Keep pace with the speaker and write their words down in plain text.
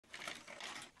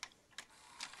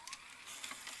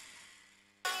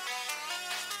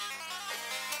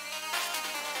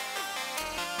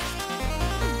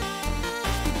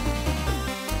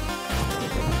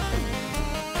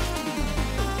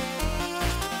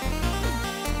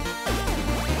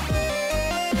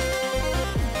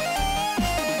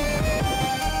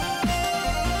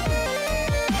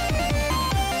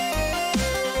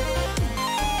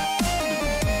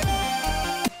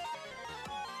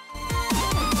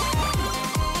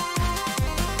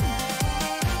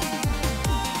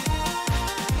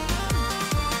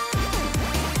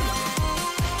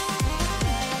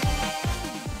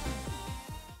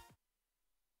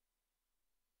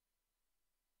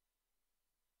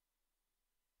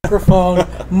Microphone.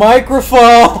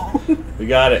 Microphone. We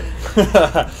got it.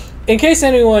 In case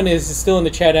anyone is still in the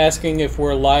chat asking if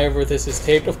we're live or this is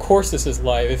taped, of course this is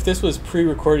live. If this was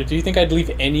pre-recorded, do you think I'd leave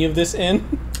any of this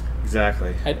in?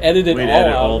 Exactly. I'd edit it We'd all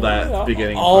edit out. all that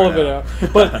beginning all part of it out.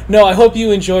 But no, I hope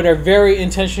you enjoyed our very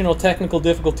intentional technical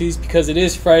difficulties because it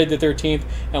is Friday the 13th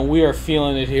and we are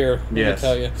feeling it here. Let me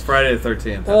tell you. It's Friday the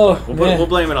 13th. Oh, we'll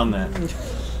blame it on that.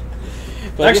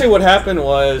 But actually, what happened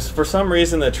was, for some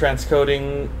reason, the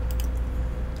transcoding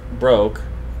broke.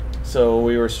 So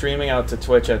we were streaming out to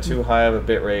Twitch at too high of a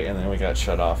bit rate, and then we got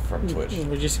shut off from Twitch.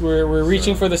 We're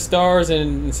reaching for the stars,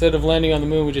 and instead of landing on the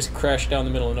moon, we just crashed down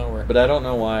the middle of nowhere. But I don't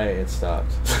know why it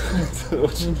stopped.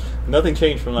 Nothing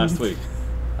changed from last week.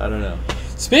 I don't know.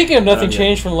 Speaking of nothing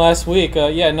changed from last week,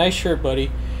 yeah, nice shirt, buddy.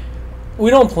 We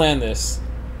don't plan this.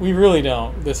 We really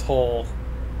don't. This whole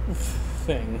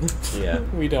thing. Yeah.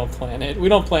 We don't plan it. We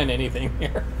don't plan anything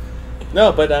here.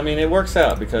 No, but I mean, it works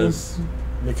out because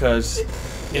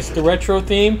it's the retro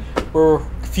theme. We're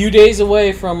a few days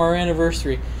away from our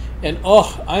anniversary, and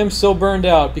oh, I'm so burned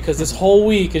out because this whole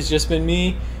week has just been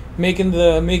me making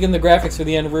the graphics for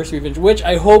the anniversary event, which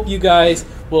I hope you guys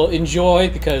will enjoy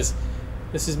because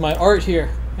this is my art here,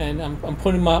 and I'm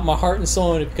putting my heart and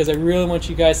soul in it because I really want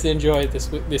you guys to enjoy it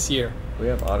this year. We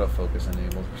have autofocus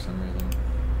enabled for some reason.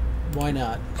 Why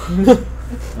not?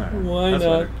 Right. Why That's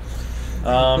not?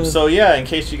 Better. So yeah, in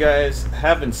case you guys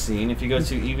haven't seen, if you go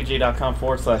to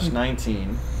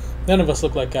evj.com/19, none of us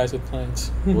look like guys with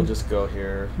plans. we'll just go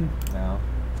here now.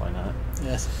 Why not?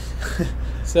 Yes.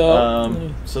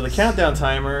 So so the countdown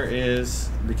timer is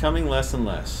becoming less and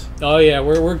less. Oh yeah,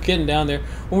 we're getting down there.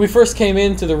 When we first came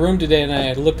into the room today, and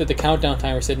I looked at the countdown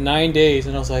timer, it said 9 days,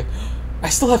 and I was like, I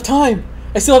still have time.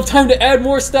 I still have time to add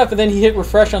more stuff. And then he hit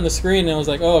refresh on the screen, and I was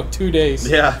like, oh, 2 days.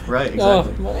 Yeah, right,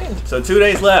 exactly. Oh, man. So 2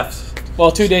 days left.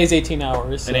 Well, 2 days, 18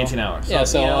 hours. So. And 18 hours. So, yeah,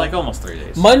 so yeah, like almost 3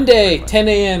 days. Monday, 10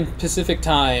 a.m. Pacific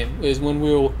time is when we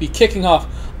will be kicking off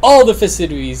all the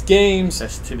festivities, games,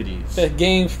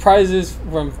 prizes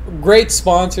from great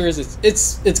sponsors.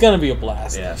 It's gonna be a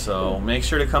blast. Yeah, so make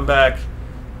sure to come back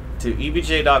to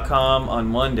evj.com on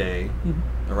Monday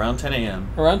around 10 a.m.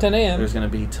 Around 10 a.m. There's gonna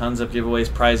be tons of giveaways,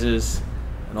 prizes,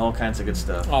 and all kinds of good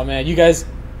stuff. Oh man, you guys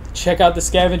check out the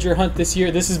scavenger hunt this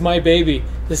year. This is my baby.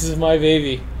 This is my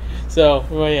baby. So,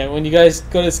 well, yeah, when you guys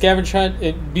go to the scavenger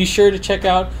hunt, be sure to check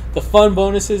out the fun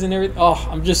bonuses and everything. Oh,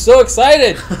 I'm just so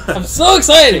excited! I'm so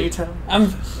excited! Can you tell?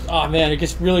 Oh man, I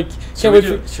just really Should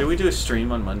we do a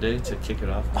stream on Monday to kick it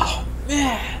off? Oh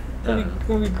man,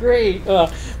 that'd be great.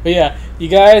 But yeah, you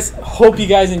guys, hope you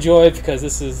guys enjoy it because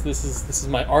this is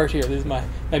my art here. This is my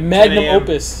magnum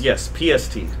opus. Yes,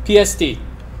 PST. PST.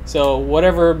 So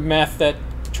whatever math that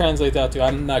translates out to,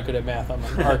 I'm not good at math. I'm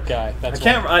an art guy. That's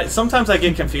sometimes I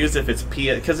get confused if it's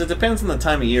because it depends on the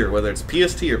time of year whether it's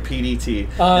PST or PDT,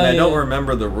 and I don't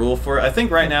remember the rule for it. I think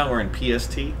right now we're in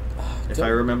PST, if I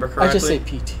remember correctly. I just say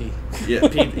PT. Yeah,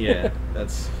 yeah.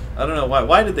 That's I don't know why.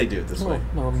 Why did they do it this way?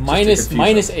 Or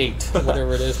 -8,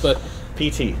 whatever it is, but.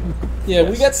 PT. Yeah,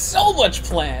 yes. We got so much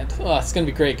planned. Oh, it's gonna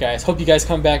be great, guys. Hope you guys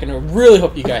come back, and I really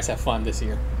hope you guys have fun this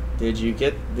year. Did you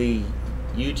get the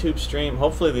YouTube stream?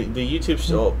 Hopefully the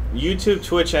YouTube,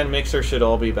 Twitch, and Mixer should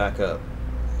all be back up.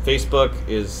 Facebook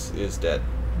is dead,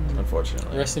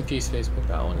 unfortunately. Rest in peace, Facebook.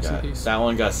 That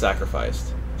one got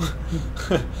sacrificed.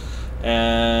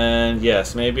 And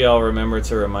yes, maybe I'll remember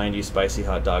to remind you, Spicy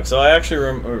Hot Dog. So I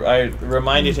actually I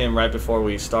reminded him right before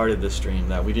we started the stream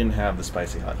that we didn't have the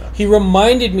Spicy Hot Dog. He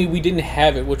reminded me we didn't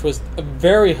have it, which was a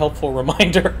very helpful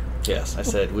reminder. Yes, I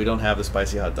said we don't have the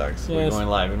Spicy Hot Dogs. Yes. We're going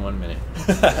live in 1 minute.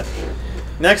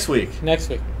 Next week. Next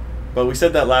week. But we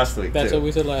said that last week. That's what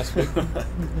we said last week.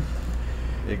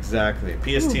 Exactly.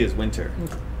 PST is winter.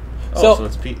 Oh, so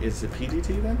is it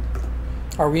PDT then?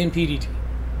 Are we in PDT?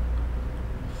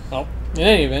 Oh, in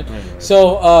any event.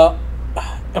 So,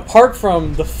 apart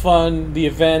from the fun, the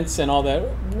events, and all that,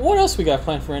 what else we got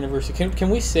planned for anniversary? Can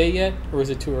we say yet, or is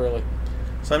it too early?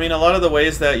 So, I mean, a lot of the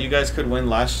ways that you guys could win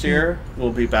last year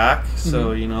will be back.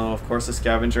 So, you know, of course, the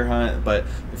scavenger hunt. But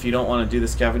if you don't want to do the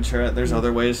scavenger hunt, there's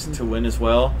other ways to win as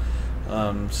well.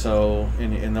 And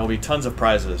there'll be tons of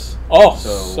prizes. Oh,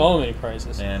 so many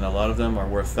prizes. And a lot of them are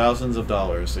worth thousands of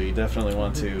dollars. So you definitely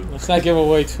want to... Let's not give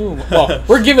away too much. Well,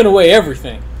 we're giving away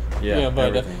everything. Yeah,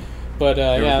 but everything.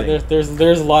 Yeah,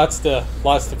 there's lots to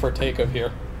partake of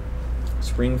here.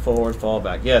 Spring forward, fall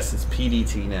back. Yes, it's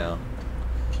PDT now.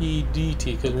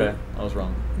 PDT. Okay, I was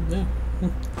wrong. Yeah.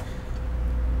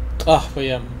 Oh, but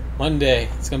yeah, Monday.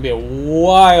 It's going to be a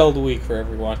wild week for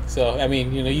everyone. So, I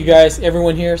mean, you know, you guys,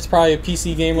 everyone here is probably a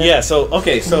PC gamer. Yeah, so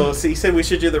you said we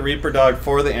should do the Reaper Dog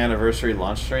for the anniversary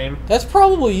launch stream. That's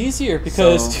probably easier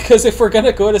because if we're going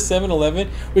to go to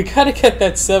 7-Eleven, we got to get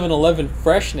that 7-Eleven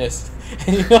freshness.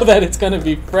 And you know that it's going to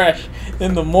be fresh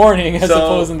in the morning as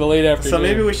opposed in the late afternoon. So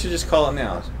maybe we should just call it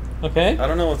now. Okay. I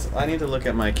don't know I need to look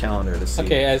at my calendar to see.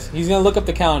 Okay, as he's going to look up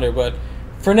the calendar, but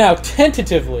for now,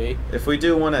 tentatively, if we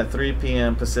do one at 3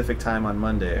 p.m. Pacific time on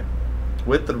Monday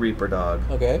with the Reaper Dog.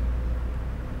 Okay.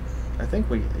 I think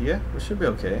we should be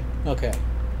okay. Okay.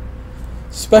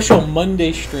 Special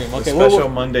Monday stream. Okay. Special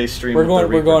Monday stream. We're going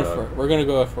for it. We're going to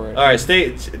go for it. All right.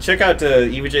 Check out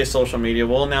EVJ social media.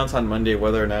 We'll announce on Monday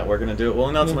whether or not we're going to do it. We'll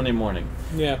announce Monday morning.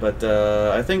 Yeah. But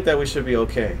I think that we should be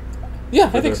okay.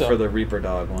 Yeah, I think so. For the Reaper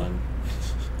Dog one.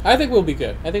 I think we'll be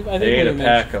good. I think they ate a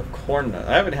pack of corn nuts.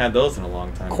 I haven't had those in a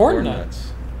long time. Corn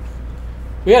nuts.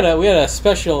 We had a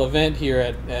special event here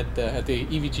at the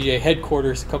EVGA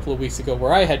headquarters a couple of weeks ago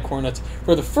where I had corn nuts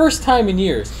for the first time in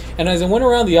years. And as I went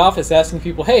around the office asking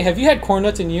people, "Hey, have you had corn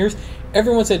nuts in years?"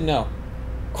 Everyone said no.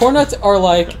 Corn nuts are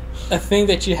like a thing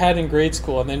that you had in grade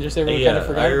school, and then just everyone kind of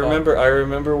forgot. I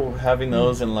remember having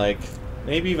those in like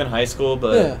maybe even high school,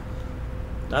 but.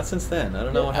 Not since then. I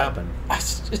don't know what happened.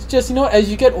 It's just, you know,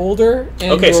 as you get older.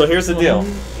 And okay, so here's the deal.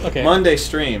 Okay. Monday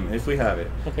stream, if we have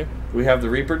it. Okay. We have the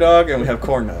Reaper Dog and we have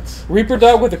corn nuts. Reaper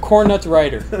Dog with the corn nuts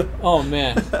rider. Oh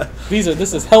man,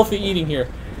 this is healthy eating here.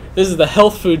 This is the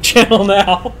health food channel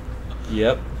now.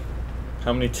 Yep.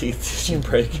 How many teeth did you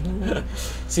break?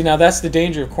 See, now that's the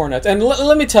danger of corn nuts. And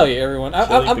let me tell you, everyone.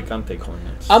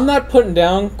 I'm not putting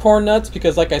down corn nuts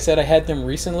because, like I said, I had them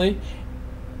recently.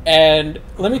 And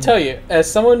let me tell you,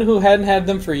 as someone who hadn't had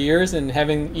them for years and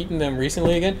having eaten them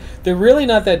recently again, they're really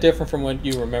not that different from what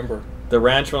you remember. The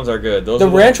ranch ones are good. The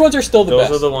ranch ones are still the best.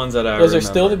 Those are the ones that I remember. Those are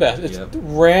still the best. It's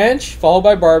ranch, followed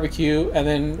by barbecue, and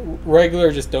then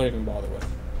regular just don't even bother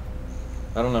with.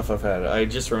 I don't know if I've had it. I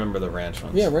just remember the ranch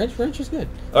ones. Yeah, ranch is good.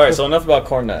 All right, so enough about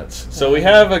corn nuts. So we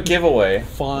have a giveaway.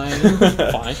 Fine.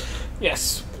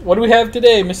 Yes. What do we have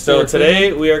today, Mr. So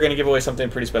today we are going to give away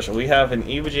something pretty special. We have an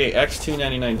EVGA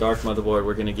X299 Dark motherboard.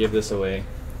 We're going to give this away.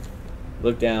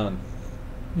 Look down.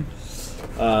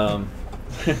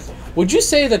 Would you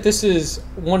say that this is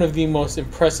one of the most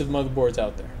impressive motherboards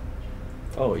out there?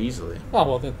 Oh, easily. Oh,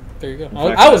 well, then, there you go.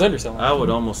 Fact, I was underselling. I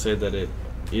would almost say that it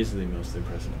is the most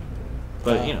impressive.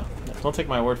 But, you know, don't take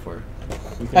my word for it.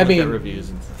 You can look at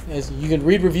reviews. As you can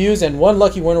read reviews, and one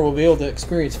lucky winner will be able to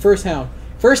experience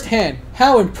firsthand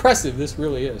how impressive this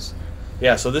really is.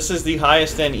 Yeah, so this is the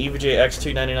highest end EVGA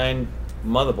X299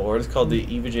 motherboard. It's called the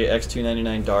EVGA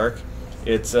X299 Dark.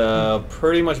 It's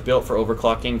pretty much built for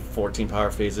overclocking, 14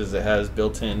 power phases. It has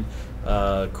built-in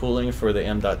cooling for the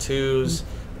M.2s,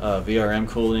 VRM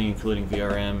cooling, including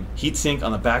VRM heatsink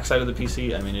on the back side of the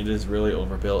PC. I mean, it is really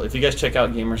overbuilt. If you guys check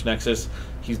out Gamers Nexus,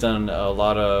 he's done a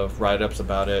lot of write-ups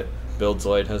about it.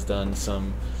 BuildZoid has done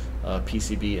some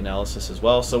PCB analysis as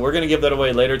well. So we're going to give that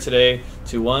away later today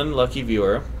to one lucky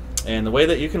viewer. And the way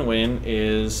that you can win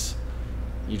is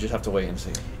you just have to wait and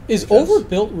see. Is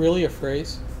overbuilt really a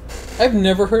phrase? I've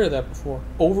never heard of that before.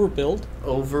 Overbuilt?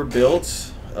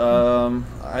 Overbuilt?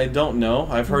 I don't know.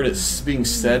 I've heard it being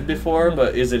said before,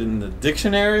 but is it in the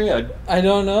dictionary? I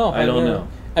don't know. I don't know.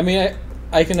 I mean,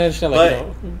 I can understand, like, you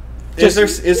know,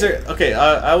 is there? Okay,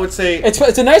 I would say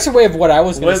it's a nicer way of what I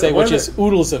was going to say, which is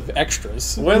oodles of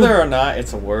extras. Whether or not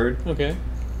it's a word, okay,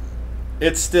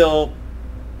 it's still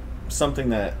something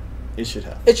that it should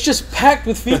have. It's just packed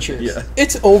with features. Yeah.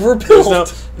 It's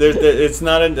overbuilt. It's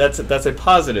not. That's a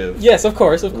positive. Yes, of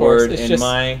course. Word it's in just,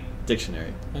 my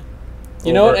dictionary.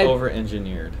 You know what?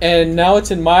 Over-engineered. And now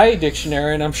it's in my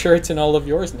dictionary, and I'm sure it's in all of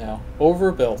yours now.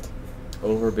 Overbuilt.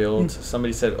 Overbuilt.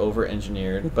 Somebody said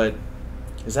over-engineered, but.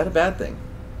 Is that a bad thing?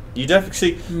 You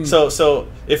definitely see. So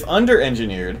if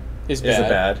under-engineered is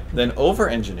bad, then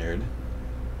over-engineered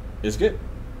is good,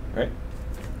 right?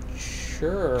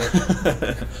 Sure.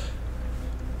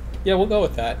 Yeah, we'll go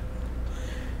with that.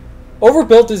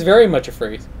 Overbuilt is very much a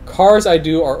phrase. Cars I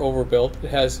do are overbuilt.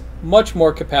 It has much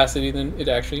more capacity than it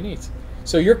actually needs.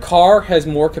 So your car has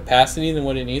more capacity than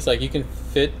what it needs. Like you can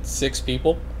fit 6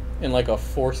 people in like a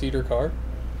 4-seater car.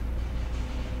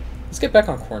 Let's get back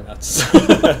on corn nuts. All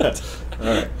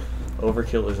right.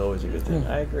 Overkill is always a good thing.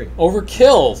 I agree.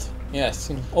 Overkilled.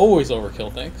 Yes. Always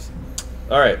overkill things.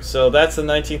 All right. So that's the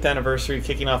 19th anniversary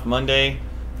kicking off Monday.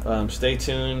 Stay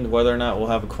tuned. Whether or not we'll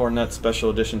have a corn nut special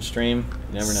edition stream,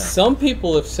 you never know. Some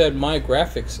people have said my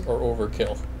graphics are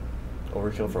overkill.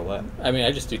 Overkill for what? I mean,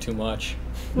 I just do too much.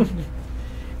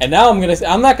 And now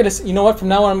I'm not gonna. You know what? From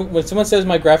now on, when someone says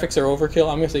my graphics are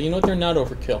overkill, I'm gonna say, you know what? They're not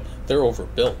overkill. They're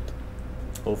overbuilt.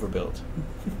 Overbuilt.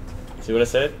 See what I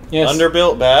said? Yes.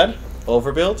 Underbuilt, bad.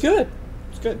 Overbuilt, Good.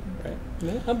 it's good. Right.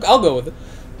 Yeah, I'll go with it.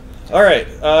 All right.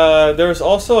 There's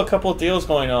also a couple deals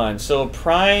going on. So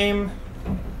Prime,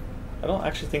 I don't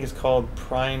actually think it's called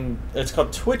Prime. It's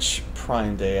called Twitch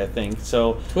Prime Day, I think.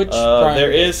 So Twitch Prime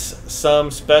there Day. is some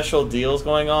special deals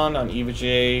going on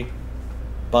EVGA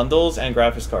bundles and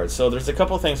graphics cards. So there's a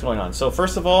couple things going on. So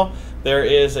first of all, there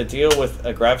is a deal with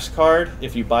a graphics card.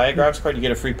 If you buy a graphics card, you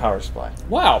get a free power supply.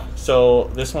 Wow. So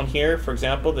this one here, for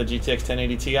example, the GTX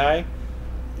 1080 Ti,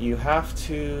 you have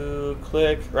to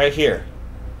click right here.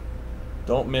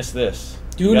 Don't miss this.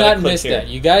 Do not miss that.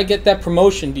 You got to get that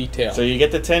promotion detail. So you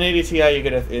get the 1080 Ti,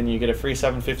 you get a free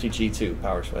 750 G2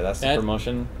 power supply. That's the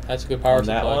promotion. That's a good power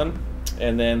supply. That one.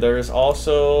 And then there's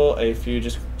also a few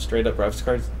just straight up graphics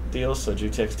card deals. So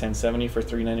GTX 1070 for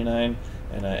 $399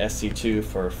 and a SC2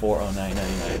 for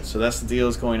 $409.99. So that's the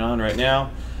deals going on right now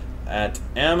at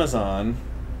Amazon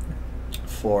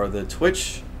for the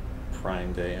Twitch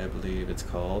Prime Day, I believe it's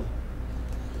called.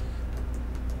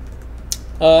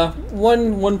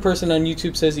 One person on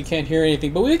YouTube says he can't hear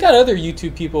anything, but we've got other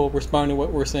YouTube people responding to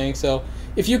what we're saying. So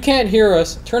if you can't hear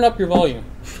us, turn up your volume.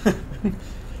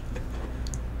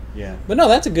 Yeah. But no,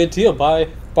 that's a good deal. Buy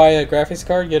a graphics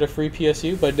card, get a free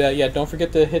PSU. But yeah, don't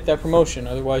forget to hit that promotion.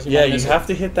 Otherwise, you might miss have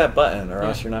to hit that button, or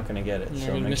else you're not going to get it.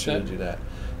 So make sure to do that.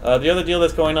 The other deal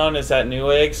that's going on is at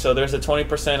Newegg. So there's a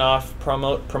 20% off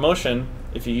promotion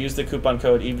if you use the coupon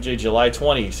code EVGA July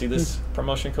 20. See this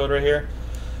promotion code right here?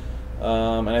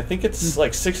 And I think it's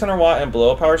like 600 watt and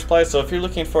below power supply. So if you're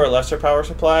looking for a lesser power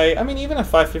supply, I mean, even a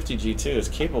 550 G2 is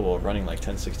capable of running like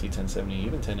 1060, 1070,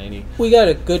 even 1080. We got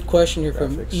a good question here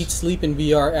Graphics. from Eat Sleep in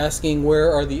VR asking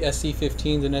where are the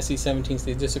SC15s and SC17s?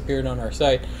 They disappeared on our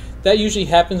site. That usually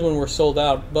happens when we're sold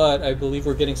out, but I believe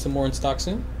we're getting some more in stock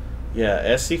soon. Yeah,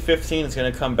 SC15 is going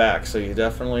to come back, so you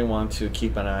definitely want to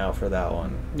keep an eye out for that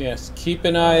one. Yes, keep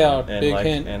an eye out. Big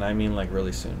hint. And I mean like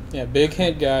really soon. Yeah, big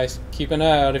hint, guys. Keep an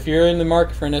eye out. If you're in the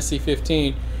market for an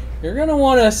SC15, you're going to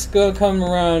want to come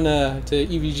around to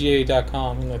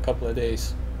EVGA.com in a couple of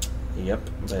days. Yep.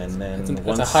 And then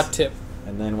that's a hot tip.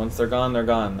 And then once they're gone, they're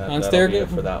gone. Once they're good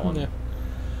for that one. Yeah.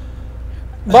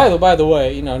 By the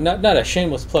way, you know, not a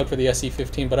shameless plug for the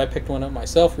SC15, but I picked one up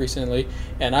myself recently,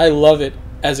 and I love it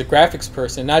as a graphics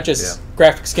person, not just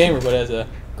graphics gamer, but as a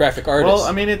graphic artist. Well,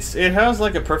 I mean, it has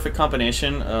like a perfect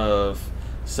combination of,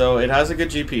 so it has a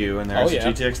good GPU, and there's a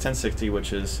GTX 1060,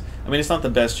 which is, I mean, it's not the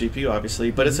best GPU,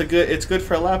 obviously, but it's good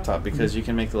for a laptop because you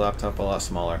can make the laptop a lot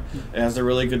smaller. It has a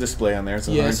really good display on there. It's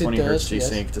a 120 Hz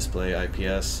G-Sync display,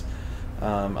 IPS.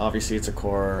 Obviously, it's a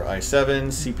Core i7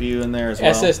 CPU in there as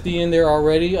well. SSD in there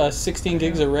already, 16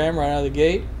 gigs of RAM right out of the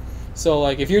gate. So,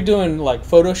 like, if you're doing like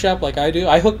Photoshop, like I do,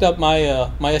 I hooked up my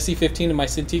my SC15 to my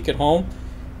Cintiq at home.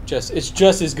 It's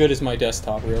just as good as my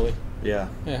desktop, really. Yeah.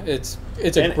 Yeah, it's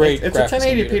a great. It's a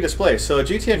 1080p display, so a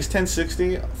GTX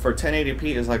 1060 for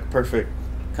 1080p is like perfect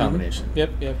combination.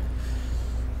 Yep.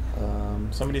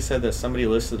 Somebody said that somebody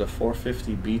listed a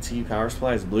 450 BT power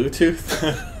supply as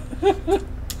Bluetooth.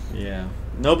 Yeah.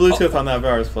 No Bluetooth on that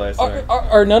power supply. Sorry.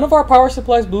 Are none of our power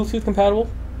supplies Bluetooth compatible?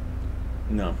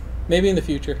 No. Maybe in the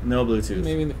future. No Bluetooth.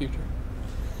 Maybe in the future.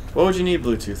 What would you need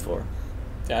Bluetooth for?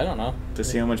 Yeah, I don't know. To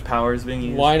see how much power is being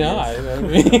used? Why not? I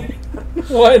mean,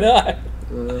 why not?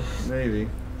 Maybe.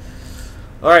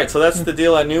 All right, so that's the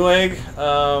deal at Newegg.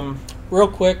 Real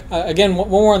quick, again, one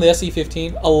more on the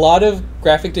SE15. A lot of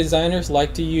graphic designers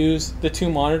like to use the two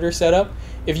monitor setup.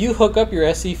 If you hook up your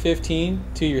SE15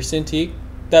 to your Cintiq,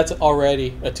 that's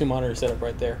already a two monitor setup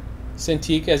right there.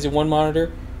 Cintiq as your one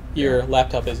monitor, your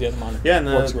laptop as the other monitor. Yeah, and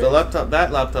the laptop,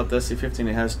 the SE15,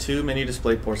 it has two mini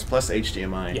display ports plus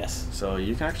HDMI. Yes. So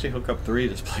you can actually hook up 3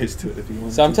 displays to it if you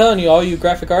want. So I'm telling you, all you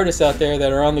graphic artists out there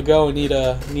that are on the go and need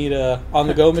a on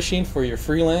the go machine for your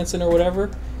freelancing or whatever,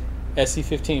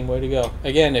 SE15, way to go.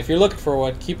 Again, if you're looking for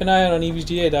one, keep an eye out on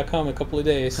EVGA.com in a couple of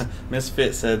days.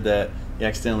 Misfit said that he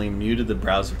accidentally muted the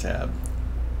browser tab.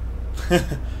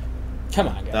 Come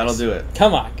on, guys. That'll do it.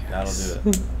 Come on, guys.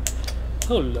 That'll do it.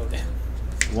 Oh, Lord.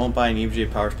 You won't buy an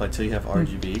EVGA power supply till you have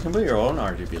RGB. You can put your own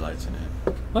RGB lights in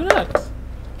it. Why not?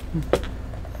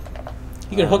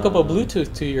 You can hook up a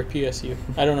Bluetooth to your PSU.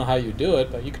 I don't know how you do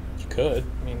it, but you could.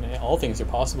 I mean, all things are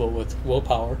possible with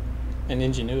willpower and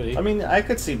ingenuity. I mean, I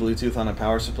could see Bluetooth on a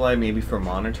power supply, maybe for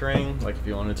monitoring. Like if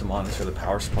you wanted to monitor the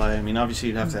power supply. I mean, obviously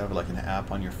you'd have to have like an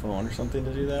app on your phone or something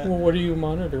to do that. Well, what are you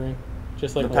monitoring?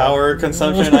 Just like the power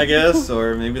consumption, I guess,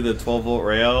 or maybe the 12-volt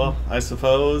rail, I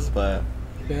suppose. But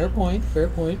fair point. Fair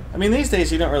point. I mean, these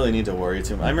days you don't really need to worry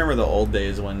too much. I remember the old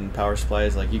days when power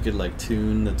supplies, like you could like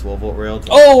tune the 12-volt rail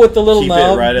to with the little keep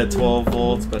knob. It right at 12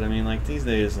 volts. But I mean, like these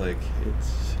days, like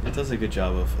It does a good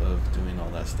job of doing all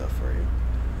that stuff for you.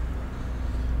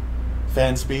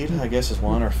 Fan speed, I guess, is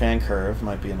one, or fan curve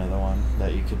might be another one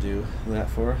that you could do that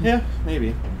for. Yeah,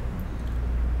 maybe.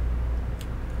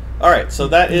 Alright, so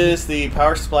that is the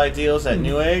power supply deals at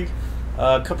Newegg.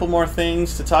 A couple more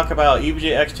things to talk about.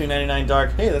 EVGA X299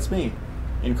 Dark. Hey, that's me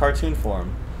in cartoon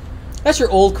form. That's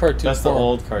your old cartoon form. That's the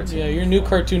old cartoon. Yeah, your new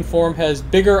cartoon form has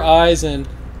bigger eyes and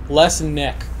less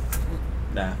neck.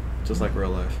 Nah, just like real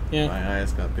life. Yeah. My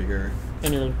eyes got bigger.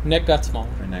 And your neck got smaller.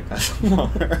 My neck got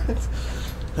smaller.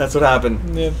 That's what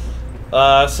happened.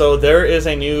 Yeah. So there is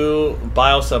a new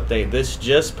BIOS update. This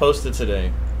just posted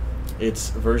today. It's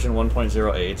version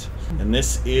 1.08, and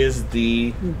this is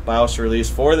the BIOS release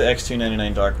for the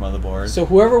X299 Dark motherboard. So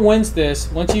whoever wins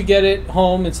this, once you get it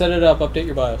home and set it up, update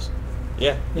your BIOS.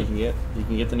 Yeah, you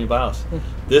can get the new BIOS.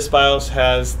 This BIOS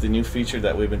has the new feature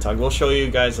that we've been talking. We'll show you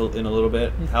guys in a little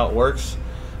bit how it works.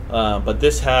 But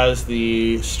this has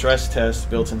the stress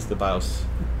test built into the BIOS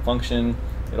function.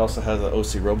 It also has an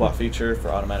OC robot feature for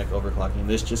automatic overclocking.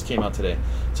 This just came out today.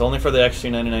 It's only for the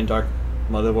X299 Dark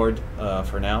motherboard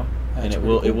for now, and it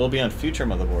will be on future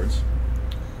motherboards.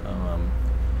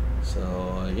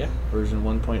 So yeah, version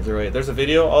 1.08. There's a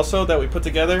video also that we put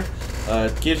together.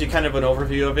 It gives you kind of an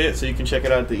overview of it, so you can check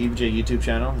it out at the EVGA YouTube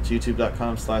channel. It's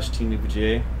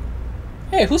youtube.com/teamevga.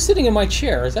 Hey, who's sitting in my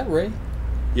chair? Is that Ray?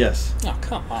 Yes. Oh,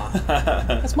 come on.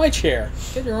 That's my chair.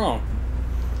 Get your own.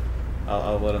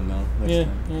 I'll let him know next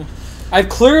time. Yeah. I've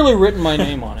clearly written my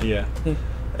name on it. Yeah.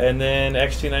 And then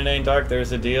X299 Dark,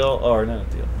 there's a deal, or not a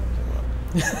deal.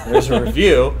 There's a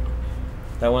review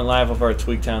that went live of our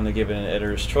Tweaktown. They give it an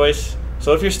editor's choice.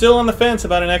 So if you're still on the fence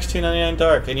about an X299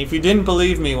 Dark, and if you didn't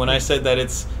believe me when I said that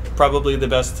it's probably the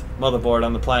best motherboard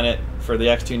on the planet for the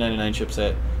X299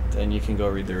 chipset, then you can go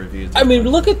read the reviews. I mean,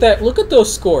 look at that. Look at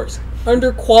those scores.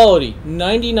 Under quality,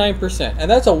 99%. And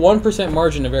that's a 1%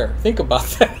 margin of error. Think about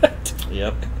that.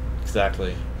 Yep,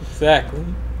 exactly. Exactly.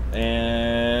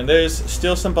 And there's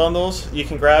still some bundles. You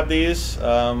can grab these.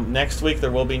 Next week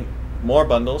there will be more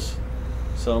bundles,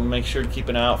 so make sure to keep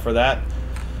an eye out for that.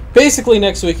 Basically,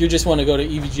 next week you just want to go to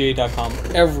evga.com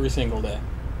every single day.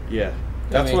 Yeah,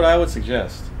 that's what I would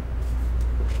suggest.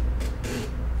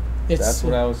 That's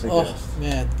what I would suggest. Oh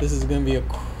man, this is going to be a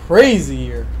crazy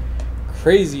year.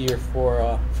 Crazy year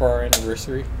for our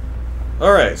anniversary.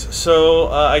 All right, so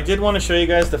I did want to show you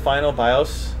guys the final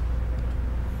BIOS.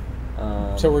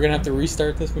 So we're gonna have to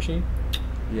restart this machine.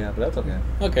 Yeah, but that's okay.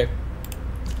 Okay.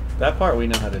 That part we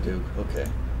know how to do. Okay.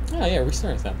 Oh yeah,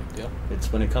 restarting's not a big deal.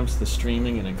 It's when it comes to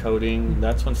streaming and encoding,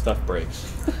 that's when stuff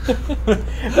breaks.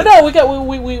 But no,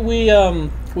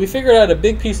 we figured out a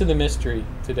big piece of the mystery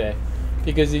today,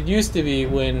 because it used to be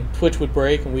when Twitch would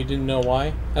break and we didn't know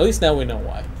why. At least now we know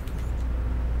why.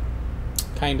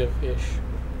 Kind of ish.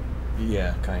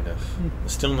 Yeah, kind of.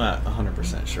 Still not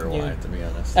 100% sure why, to be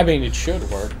honest. I mean, it should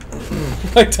work.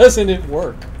 Why doesn't it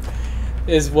work?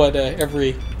 Is what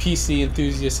every PC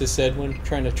enthusiast has said when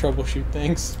trying to troubleshoot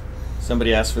things.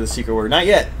 Somebody asked for the secret word. Not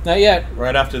yet. Not yet.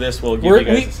 Right after this, we'll give you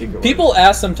guys the secret word. People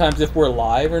ask sometimes if we're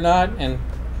live or not, and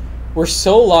we're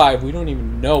so live we don't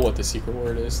even know what the secret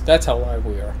word is. That's how live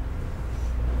we are.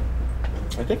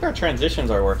 I think our transitions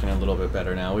are working a little bit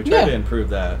better now. We tried to improve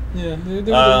that. Yeah,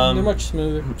 they're much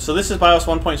smoother. So this is BIOS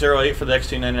 1.08 for the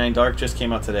X299 Dark. Just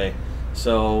came out today.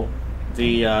 So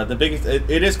the biggest,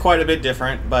 it is quite a bit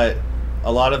different, but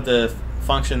a lot of the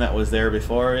function that was there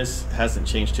before hasn't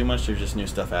changed too much. There's just new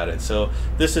stuff added. So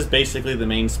this is basically the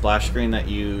main splash screen that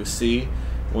you see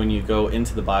when you go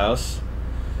into the BIOS.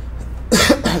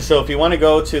 So if you want to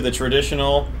go to the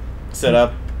traditional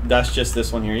setup, that's just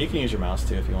this one here. You can use your mouse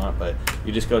too if you want, but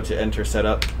you just go to enter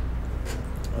setup.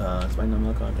 Is my num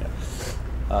lock on?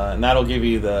 Yeah. And that'll give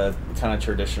you the kind of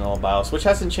traditional BIOS, which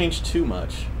hasn't changed too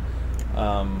much.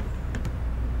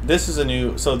 This is a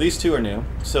new, so these two are new.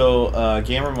 So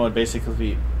gamer mode,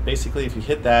 basically if you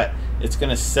hit that, it's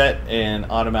going to set an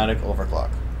automatic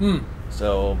overclock.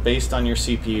 So based on your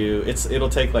CPU, it'll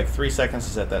take like 3 seconds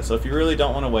to set that. So if you really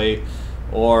don't want to wait,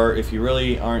 or if you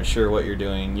really aren't sure what you're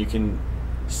doing, you can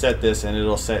set this and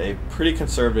it'll set a pretty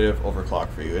conservative overclock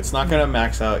for you. It's not going to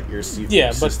max out your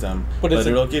system, but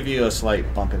it'll give you a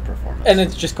slight bump in performance. And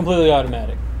it's just completely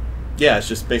automatic. Yeah, it's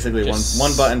just basically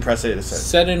one button, press it to set.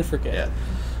 Set and forget. Yeah.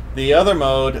 The other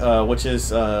mode, which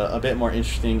is a bit more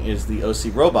interesting, is the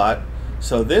OC robot.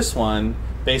 So this one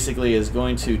basically is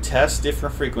going to test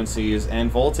different frequencies and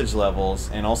voltage levels,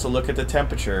 and also look at the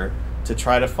temperature to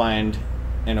try to find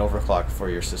an overclock for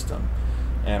your system.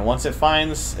 And once it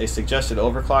finds a suggested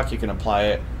overclock, you can apply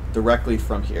it directly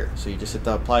from here. So you just hit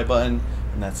the apply button,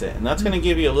 and that's it. And that's going to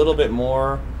give you a little bit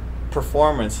more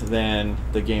performance than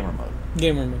the gamer mode.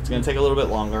 Gamer mode. It's going to take a little bit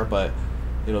longer, but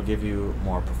it'll give you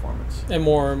more performance. And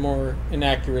more an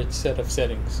accurate set of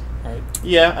settings, right?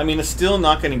 Yeah, I mean, it's still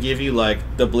not going to give you like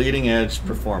the bleeding edge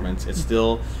performance. It's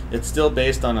still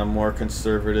based on a more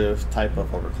conservative type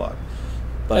of overclock.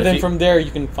 But and then from there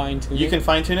you can fine tune it. You can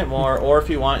fine tune it more, or if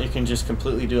you want, you can just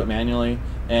completely do it manually.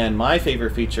 And my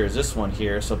favorite feature is this one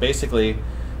here. So basically,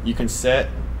 you can set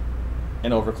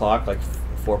an overclock like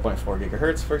 4.4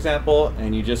 gigahertz, for example,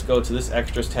 and you just go to this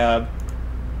extras tab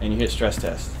and you hit stress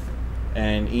test.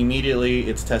 And immediately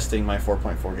it's testing my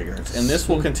 4.4 gigahertz. And this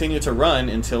will continue to run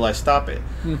until I stop it.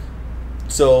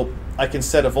 So I can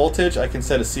set a voltage, I can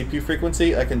set a CPU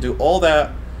frequency, I can do all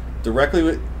that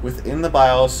directly within the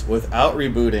BIOS without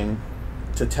rebooting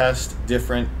to test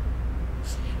different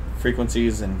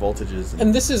frequencies and voltages.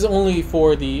 And this is only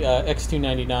for the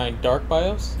X299 dark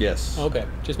BIOS? Yes. Okay.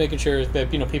 Just making sure that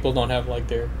people don't have like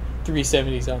their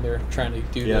 370s on there trying to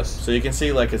do this. So you can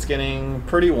see like it's getting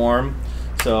pretty warm.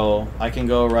 So I can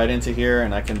go right into here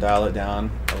and I can dial it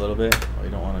down a little bit. Well, you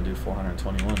don't want to do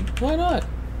 421. Why not?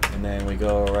 And then we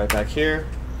go right back here.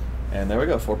 And there we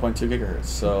go, 4.2 gigahertz.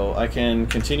 So I can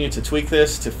continue to tweak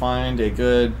this to find a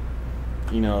good,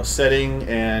 setting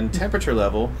and temperature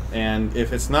level. And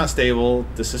if it's not stable,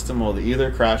 the system will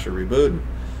either crash or reboot.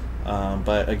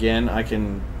 But again, I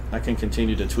can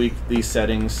continue to tweak these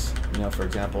settings. For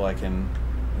example, I can,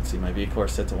 let's see, my vCore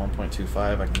set to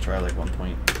 1.25. I can try like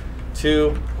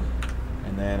 1.2,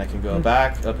 and then I can go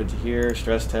back up into here,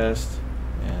 stress test,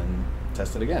 and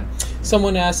test it again.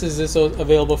 Someone asked, is this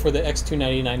available for the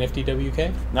X299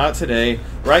 FDWK? Not today.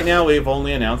 Right now, we've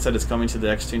only announced that it's coming to the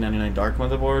X299 Dark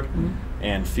motherboard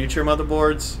and future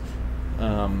motherboards.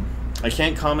 I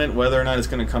can't comment whether or not it's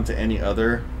going to come to any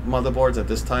other motherboards at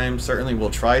this time. Certainly, we'll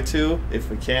try to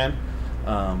if we can.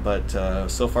 But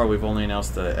so far, we've only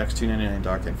announced the X299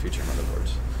 Dark and future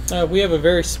motherboards. We have a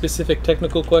very specific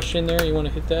technical question there. You want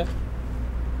to hit that?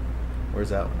 Where's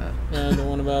that one at? The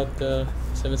one about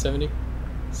 770?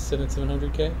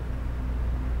 7700K?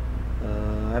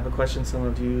 I have a question some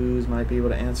of you might be able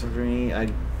to answer for me. I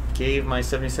gave my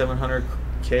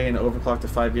 7700K an overclock to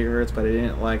 5 gigahertz, but I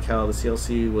didn't like how the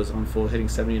CLC was on full, hitting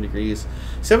 70 degrees.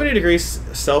 70 degrees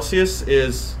Celsius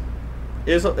is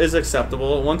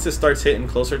acceptable. Once it starts hitting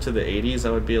closer to the 80s,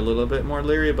 I would be a little bit more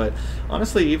leery. But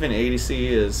honestly, even 80C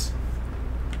is,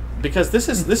 because this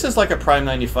is like a Prime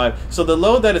 95. So the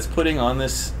load that it's putting on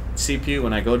this CPU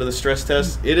when I go to the stress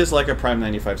test, it is like a Prime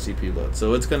 95 CPU load.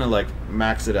 So it's gonna like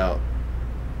max it out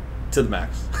to the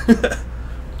max,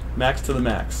 max to the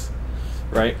max,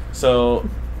 right? So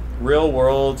real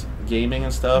world gaming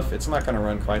and stuff, it's not gonna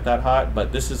run quite that hot.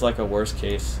 But this is like a worst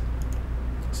case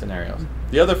scenario.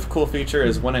 The other cool feature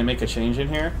is when I make a change in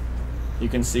here, you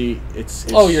can see it's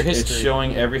your history. It's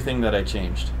showing everything that I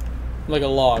changed. Like a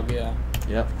log, yeah.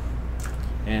 Yep.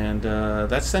 And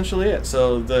that's essentially it.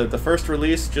 So the first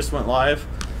release just went live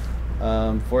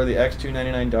for the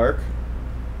X299 Dark.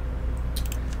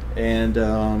 And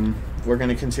we're going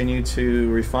to continue to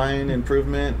refine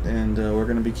improvement, and we're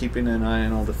going to be keeping an eye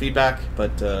on all the feedback.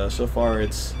 But so far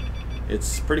it's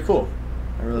pretty cool.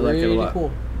 I really like it a lot.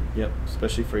 Cool. Yep,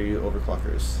 especially for you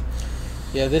overclockers.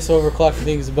 Yeah, this overclocking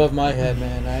thing is above my head,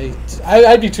 man.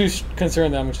 I'd be too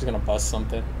concerned that I'm just gonna bust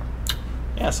something.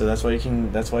 Yeah, so that's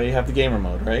why you have the gamer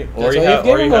mode, right? Or you have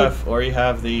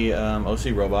the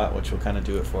OC robot, which will kind of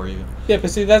do it for you. Yeah, but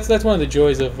see, that's one of the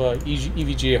joys of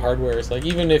EVGA hardware. Is like,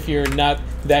 even if you're not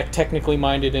that technically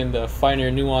minded in the finer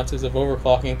nuances of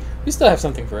overclocking, we still have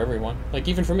something for everyone. Like,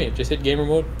 even for me, just hit gamer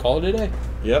mode, call it a day.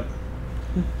 Yep.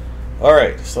 All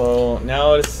right, so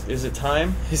now is it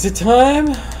time? Is it time?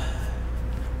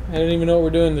 I don't even know what we're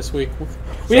doing this week.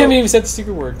 We haven't even said the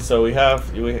secret word. So we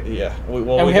haven't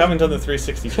done the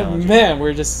 360 challenge. Man,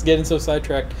 we're just getting so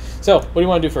sidetracked. So, what do you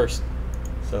want to do first?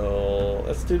 So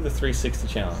let's do the 360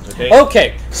 challenge, okay?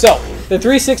 Okay, so the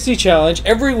 360 challenge.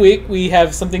 Every week we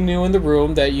have something new in the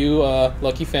room that you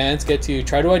lucky fans get to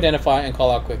try to identify and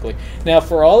call out quickly. Now,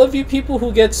 for all of you people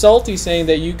who get salty saying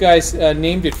that you guys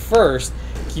named it first,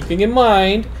 keeping in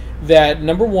mind that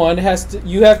number one,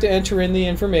 you have to enter in the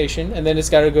information, and then it's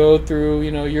got to go through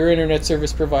your internet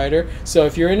service provider. So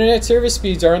if your internet service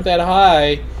speeds aren't that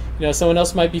high, someone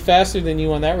else might be faster than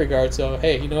you on that regard. So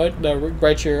hey, you know what?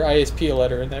 Write your ISP a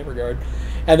letter in that regard.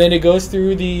 And then it goes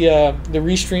through the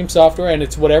Restream software, and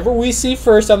it's whatever we see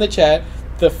first on the chat.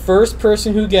 The first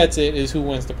person who gets it is who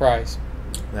wins the prize.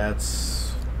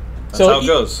 That's how it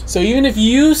goes. So even if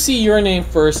you see your name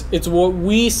first, it's what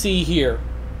we see here.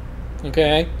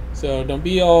 Okay? So don't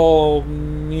be all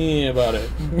me about it.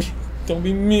 Don't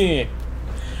be me.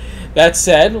 That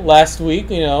said, last week,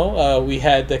 you know, we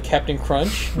had the Captain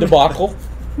Crunch debacle.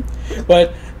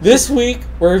 But this week,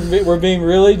 we're being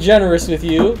really generous with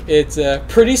you. It's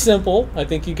pretty simple. I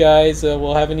think you guys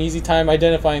will have an easy time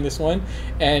identifying this one.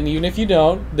 And even if you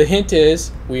don't, the hint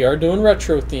is we are doing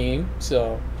retro theme,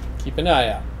 so keep an eye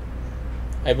out.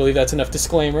 I believe that's enough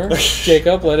disclaimer.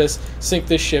 Jacob, let us sink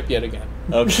this ship yet again.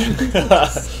 Okay.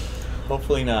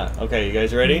 Hopefully not. Okay, you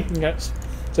guys ready? Yes.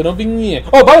 So don't be...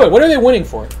 Oh, by the way, what are they winning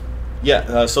for?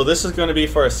 Yeah, so this is going to be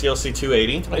for a CLC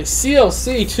 280. A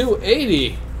CLC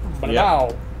 280. Wow.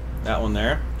 Yep. That one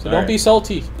there. So don't be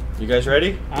salty. You guys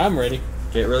ready? I'm ready.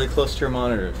 Get really close to your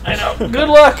monitors. I know. Good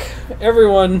luck,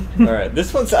 everyone. All right.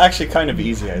 This one's actually kind of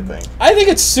easy, I think. I think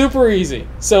it's super easy.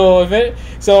 So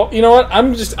you know what?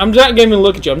 I'm not going to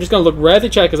look at you. I'm just going to look right at the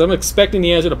chat because I'm expecting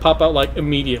the answer to pop out like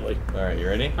immediately. All right. You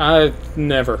ready?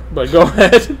 Never. But go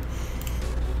ahead.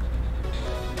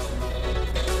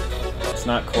 It's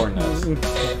not corn nuts. We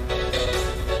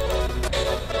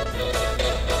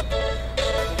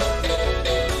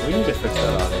need to fix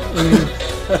that audio.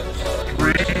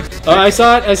 I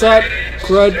saw it.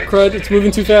 Crud. It's moving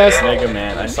too fast. Mega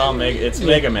Man. I saw It's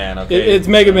Mega Man. Okay. It's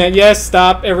Mega Man. Yes.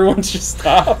 Stop. Everyone should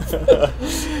stop.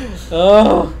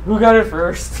 Oh, who got it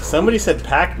first? Somebody said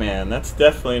Pac-Man. That's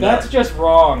definitely not. That's just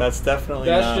wrong. That's definitely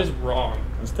That's not. just wrong.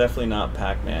 It's definitely not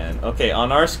Pac-Man. Okay,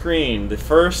 on our screen, the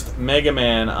first Mega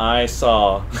Man I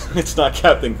saw, it's not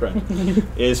Captain Crunch,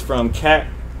 is from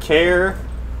Care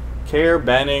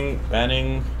Banning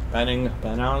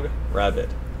Rabbit.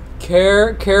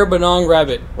 Care Banong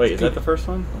Rabbit. Wait, is that the first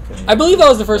one? Okay. I believe that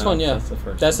was the first one, yeah.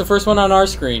 That's the first one on our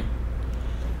screen.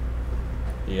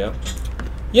 Yep.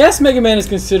 Yes, Mega Man is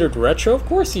considered retro. Of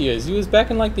course he is. He was back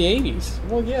in like the 80s.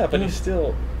 Well, yeah, but he's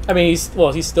still... I mean, he's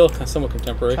still somewhat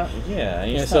contemporary. Yeah,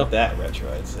 he's not that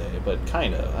retro, I'd say, but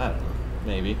kind of. I don't know.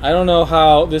 Maybe. I don't know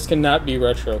how this cannot be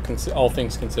retro, all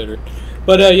things considered.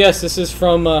 But yes, this is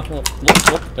from...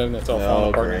 that's all falling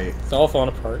apart. Great. It's all falling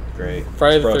apart. Great.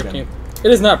 Friday the 13th. It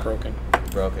is not broken.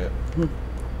 Broke it.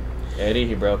 Eddie,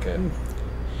 he broke it.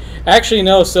 Actually,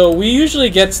 no. So we usually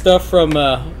get stuff from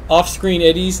off-screen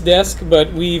Eddie's desk,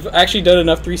 but we've actually done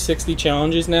enough 360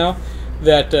 challenges now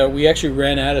that we actually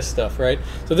ran out of stuff, right?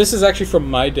 So this is actually from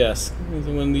my desk. These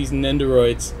are one of these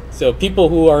Nendoroids. So people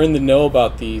who are in the know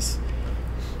about these,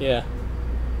 yeah.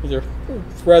 These are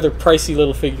rather pricey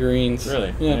little figurines.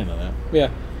 Really? Yeah. I didn't know that.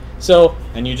 Yeah. So...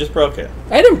 And you just broke it.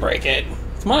 I didn't break it.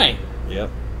 It's mine.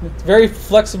 Yep. It's very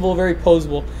flexible, very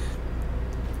posable.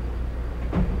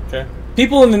 Okay.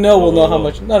 People in the know will know how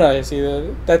much... No, see,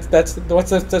 that's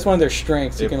one of their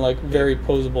strengths. You can, like, very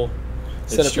posable...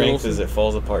 Its strength is it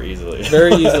falls apart easily.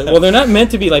 Very easily. Well, they're not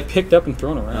meant to be like picked up and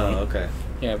thrown around. Oh, okay.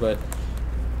 Yeah, but...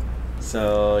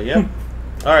 So, yep.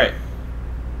 Alright.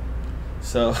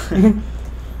 So,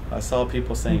 I saw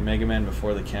people saying Mega Man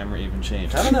before the camera even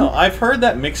changed. I don't know. I've heard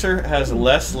that Mixer has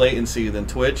less latency than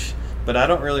Twitch, but I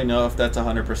don't really know if that's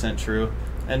 100% true.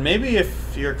 And maybe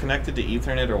if you're connected to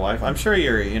Ethernet or Wi-Fi, I'm sure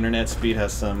your internet speed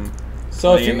has some...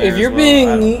 So if you're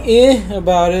being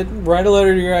about it, write a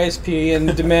letter to your ISP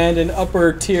and demand an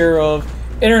upper tier of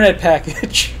internet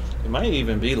package. It might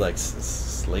even be like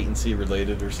latency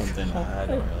related or something. I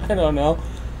don't know.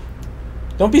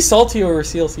 Don't be salty over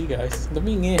CLC, guys. Don't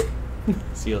be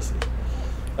CLC.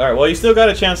 All right. Well, you still got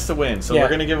a chance to win. So we're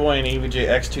gonna give away an EVGA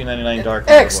X299 Dark.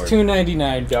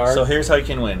 X299 Dark. So here's how you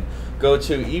can win. Go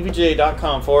to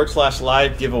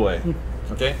evga.com/live giveaway.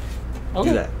 Okay. Okay.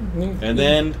 Do that, and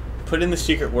then put in the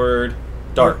secret word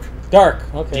dark. Dark.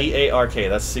 Okay. D-A-R-K.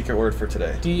 That's the secret word for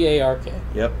today. D-A-R-K.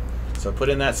 Yep. So put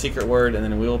in that secret word, and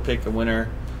then we will pick a winner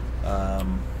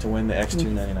to win the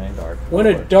X299 Dark. Win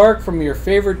a Dark from your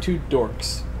favorite two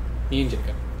dorks, me and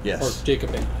Jacob. Yes. Or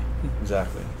Jacob and I.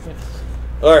 Exactly. Yes.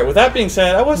 All right. With that being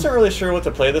said, I wasn't really sure what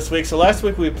to play this week. So last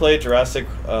week we played Jurassic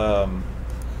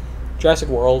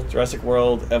World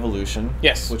Evolution.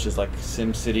 Yes. Which is like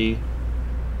Sim City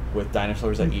with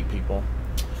dinosaurs that eat people.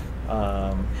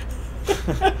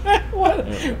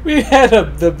 We had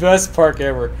the best park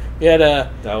ever. That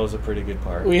was a pretty good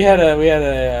park. We had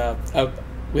a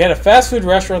fast food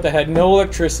restaurant that had no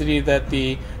electricity that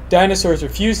the dinosaurs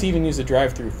refused to even use the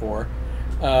drive-through for.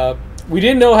 We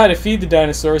didn't know how to feed the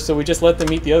dinosaurs, so we just let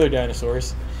them eat the other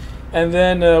dinosaurs. And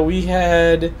then we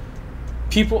had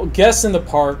guests in the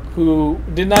park who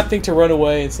did not think to run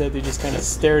away, and said they just kind of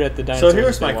stared at the dinosaurs. So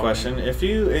here's my question: if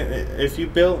you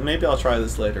build, maybe I'll try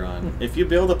this later on. If you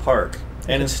build a park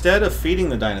and instead of feeding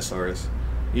the dinosaurs,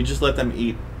 you just let them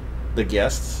eat the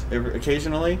guests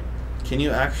occasionally, can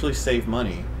you actually save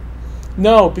money?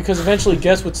 No, because eventually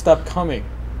guests would stop coming,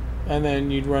 and then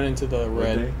you'd run into the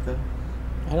red. Would they, though?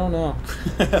 I don't know.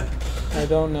 I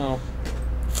don't know.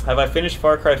 Have I finished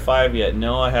Far Cry 5 yet?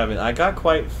 No, I haven't. I got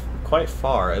quite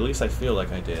far. At least I feel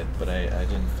like I did, but I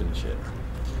didn't finish it.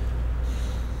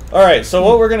 All right, so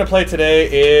what we're gonna play today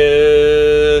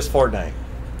is Fortnite.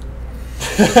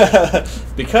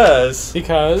 because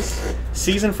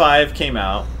Season 5 came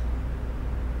out.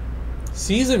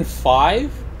 Season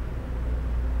 5?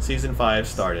 Season 5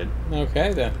 started.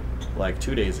 Okay then. Like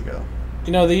 2 days ago.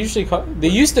 You know, they used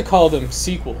to call them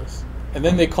sequels, and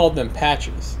then they called them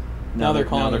patches. Now they're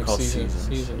calling them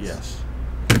seasons. Yes.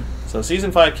 So Season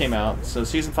 5 came out. So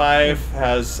Season 5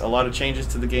 has a lot of changes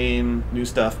to the game, new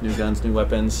stuff, new guns, new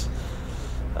weapons.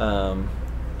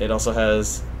 It also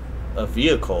has a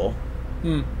vehicle.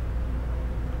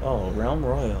 Oh, Realm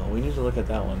Royal. We need to look at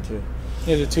that one too.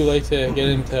 Is it too late to get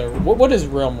into what is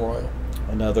Realm Royal?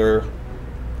 Another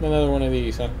one of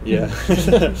these, huh? Yeah.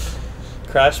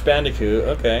 Crash Bandicoot.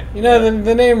 Okay. You know,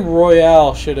 the name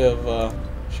Royale should have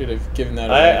given that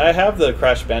away. I have the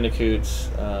Crash Bandicoots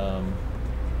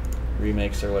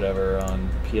remakes or whatever on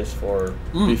PS4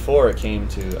 before it came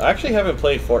to. I actually haven't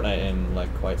played Fortnite in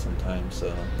like quite some time,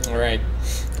 so. All right.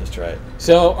 Just try it.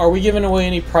 So, are we giving away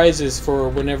any prizes for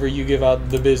whenever you give out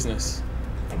the business?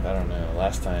 I don't know.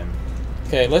 Last time.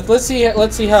 Okay, let's see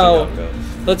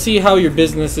how your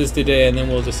business is today, and then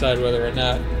we'll decide whether or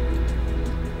not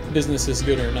business is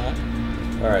good or not.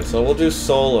 All right, so we'll do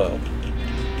solo,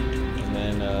 and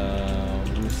then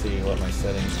let me see what my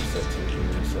settings are set to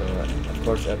here. So of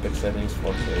course, Epic settings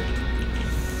 4K.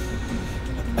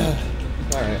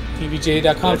 All right.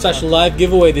 EVGA.com/live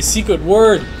giveaway. The secret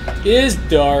word is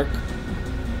dark.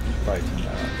 Probably turn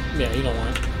that on. Yeah, you don't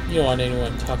want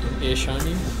anyone talking ish on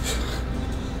you.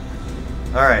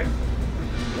 All right,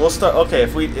 we'll start. Okay,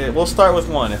 we'll start with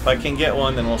one. If I can get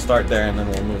one, then we'll start there, and then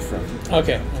we'll move from.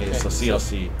 Okay. So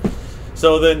CLC.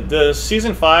 So the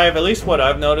Season 5, at least what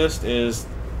I've noticed is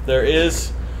there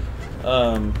is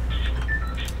a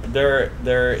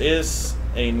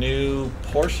new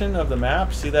portion of the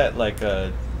map. See that, like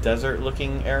a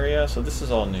desert-looking area? So this is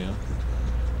all new.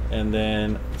 And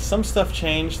then some stuff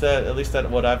changed, that at least that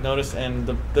what I've noticed. And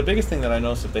the biggest thing that I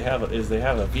noticed that they have a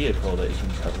vehicle that you can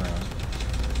drive around.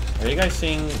 Are you guys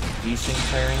seeing desync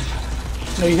pairing?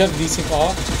 No, you have desync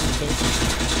off. Okay.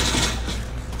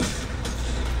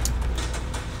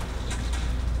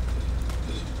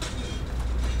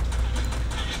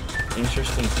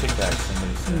 Interesting pickaxe,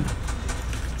 somebody said.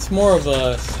 It's more of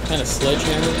a kind of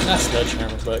sledgehammer. Not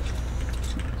sledgehammer, but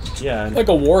yeah, like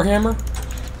a warhammer.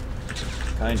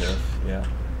 Kind of, yeah.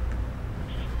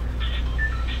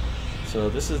 So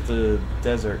this is the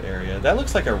desert area. That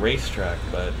looks like a racetrack,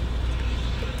 but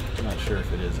I'm not sure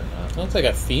if it is or not. It looks like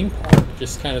a theme park.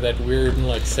 Just kind of that weird,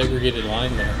 like, segregated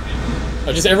line there.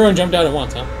 Oh, just everyone jumped out at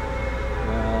once, huh?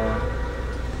 Well,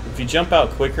 if you jump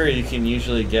out quicker, you can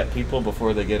usually get people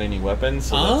before they get any weapons.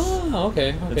 So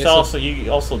okay. It's also,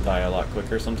 you also die a lot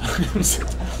quicker sometimes.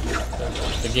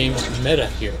 The game's meta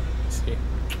here. Let's see.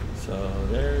 So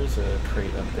there's a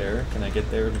crate up there. Can I get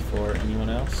there before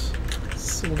anyone else?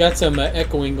 So we got some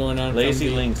echoing going on. Lazy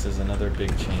Links is another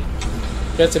big change.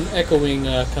 Got some echoing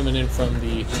coming in from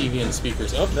the TV and the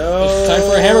speakers. Oh, no! It's time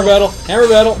for a hammer battle. Hammer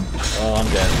battle. Oh, I'm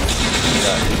dead.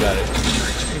 You got it.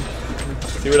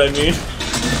 See what I mean?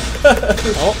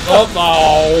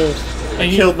 oh! I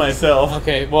killed myself.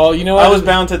 Okay, well, you know what? I was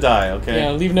bound to die. Okay.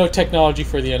 Yeah, leave no technology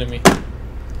for the enemy.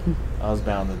 I was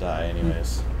bound to die,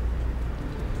 anyways.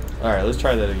 All right, let's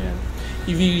try that again.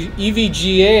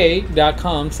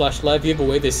 EVGA.com/live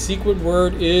giveaway. The secret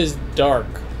word is dark.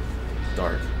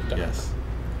 Dark. Yes.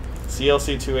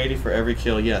 CLC 280 for every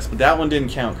kill. Yes, but that one didn't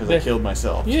count because I killed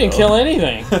myself. You didn't kill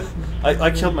anything. I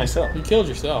killed myself. You killed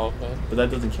yourself. But that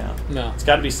doesn't count. No. It's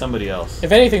got to be somebody else.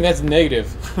 If anything, that's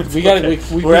negative. We got. Okay.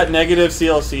 We're at negative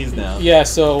CLCs now. Yeah.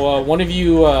 So one of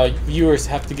you viewers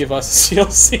have to give us a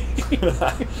CLC.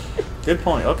 Good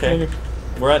point. Okay.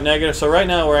 We're at negative. So right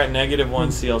now we're at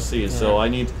 -1 CLC. So I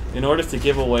need, in order to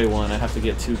give away one, I have to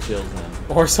get 2 kills then.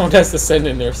 Or someone has to send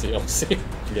in their CLC.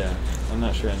 Yeah. I'm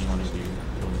not sure anyone would be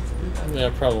willing to do that. Yeah,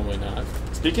 probably not.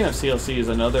 Speaking of CLCs,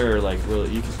 another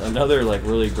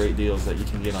really great deals that you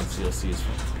can get on CLCs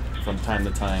from time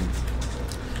to time.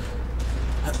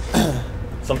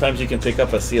 Sometimes you can pick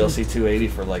up a CLC 280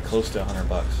 for like close to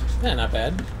 $100. Yeah, not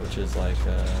bad. Which is like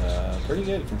pretty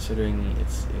good considering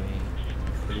it's a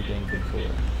pretty dang good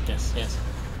cooler. Yes, yes.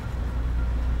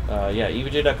 Yeah,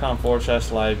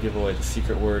 evj.com/live giveaway. The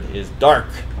secret word is dark.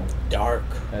 Dark.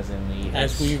 As in the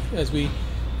as we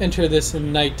enter this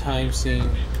nighttime scene.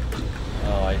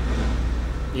 Oh,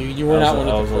 you were not one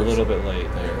of the first. I was a little bit late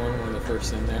there. You weren't one of the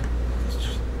first in there.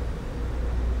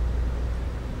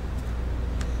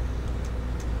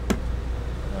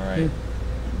 All right.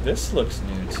 This looks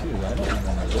new too. I don't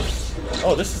remember this.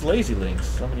 Oh, this is Lazy Links.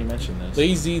 Somebody mentioned this.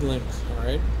 Lazy Links. All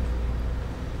right.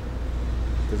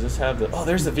 Does this have the? Oh,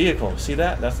 there's the vehicle. See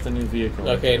that? That's the new vehicle.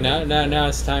 Okay, now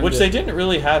it's time. Which they didn't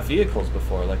really have vehicles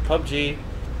before. Like PUBG,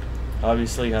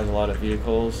 obviously has a lot of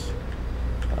vehicles,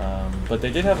 but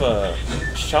they did have a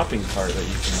shopping cart that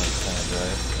you can like kind of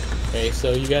drive. Okay,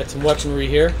 so you got some weaponry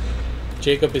here.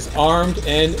 Jacob is armed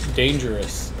and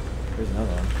dangerous. Here's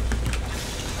another one.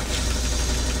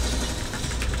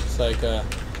 It's like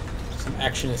some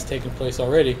action is taking place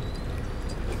already.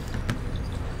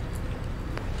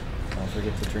 Don't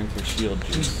forget to drink your shield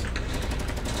juice.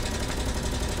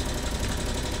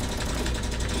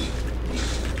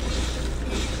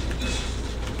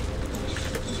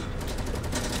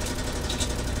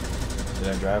 Did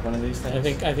I grab one of these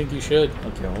things? I think you should.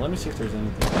 Okay, well let me see if there's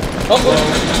anything.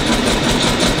 Oh!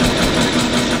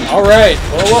 All right.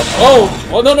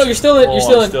 Oh, no, you're still in. Oh, You're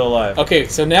still I'm in. still alive. Okay,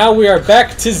 so now we are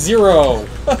back to 0.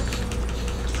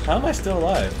 How am I still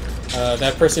alive?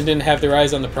 That person didn't have their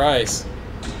eyes on the prize.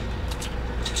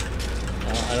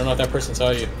 I don't know if that person saw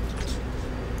you.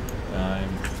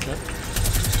 Yep.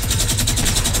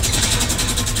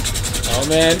 Oh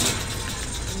man,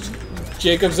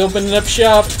 Jacob's opening up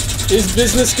shop. Is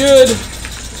business good?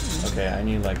 Okay, I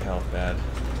need like health bad.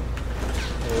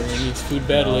 Oh, he needs food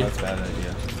badly. No, that's a bad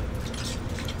idea.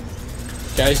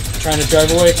 Guy's trying to drive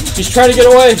away. He's trying to get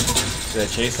away. Should I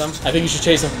chase him? I think you should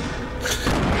chase him.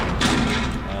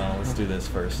 Let's do this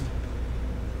first.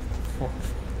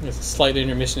 There's a slight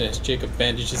intermission as Jacob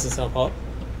bandages himself up.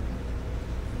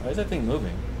 Why is that thing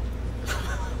moving?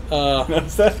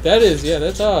 Notice that? That is, yeah,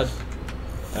 that's odd.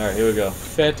 Alright, here we go.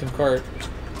 Phantom cart.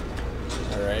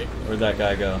 Alright. Where'd that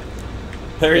guy go?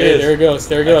 There he is. There he goes.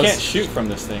 There he goes. I can't shoot from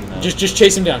this thing though. Just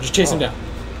chase him down. Just chase him down.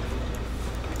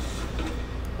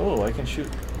 Oh, I can shoot.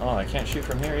 Oh, I can't shoot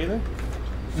from here either?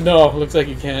 No, looks like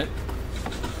you can't.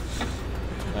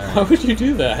 Right. How would you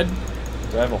do that?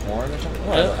 Do I have a horn or something?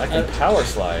 Oh, I can power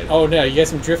slide. Oh, no, you got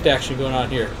some drift action going on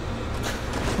here.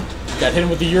 Got hit him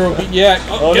with the Euro beat. Yeah.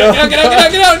 Oh, get no. out, get out, get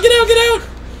out, get out, get out, get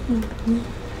out!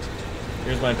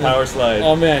 Here's my power slide.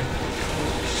 Oh, man.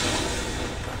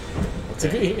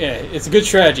 It's a good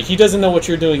strategy. He doesn't know what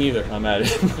you're doing either. I'm at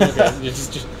it. Okay,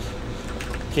 just...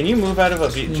 Can you move out of a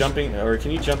jumping, or can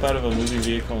you jump out of a moving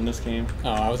vehicle in this game?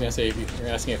 Oh, I was gonna say if you're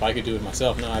asking if I could do it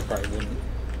myself. No, I probably wouldn't.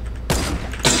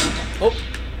 Oh,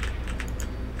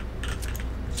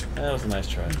 That was a nice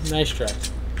try. nice try.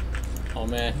 Oh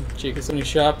man, Jacob's opening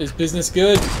shop. Is business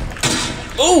good?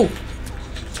 Oh,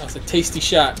 that's a tasty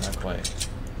shot. Not quite.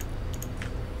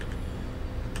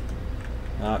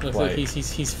 Not Looks quite. like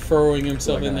he's furrowing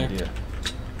himself Like in there. idea.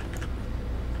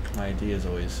 My idea is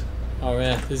always. Oh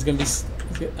man, this is gonna be.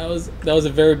 That was a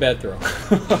very bad throw.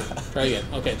 Try again.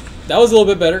 Okay, that was a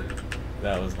little bit better.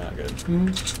 That was not good.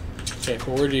 Okay, but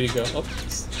where did he go? Oh, I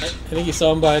think you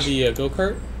saw him by the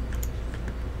go-kart.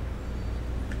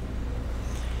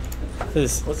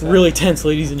 This is really tense,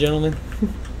 ladies and gentlemen.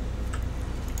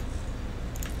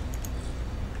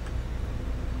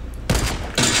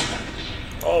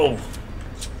 Oh,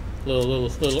 little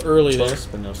early there. close,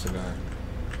 but no cigar.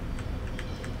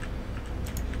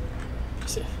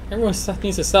 Everyone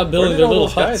needs to stop building Where their did all little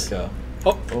those huts. guys go?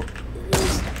 Oh.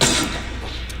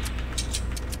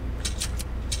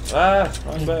 Ah,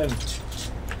 wrong button.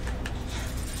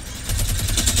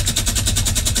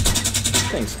 This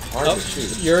thing's hard to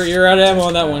shoot. You're out of ammo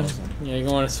on that one. Yeah, you're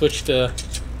going to switch to.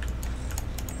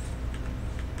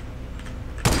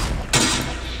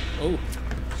 Oh.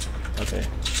 Okay.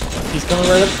 He's coming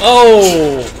right up.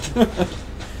 Oh!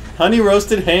 Honey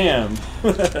roasted ham.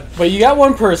 But you got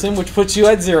one person, which puts you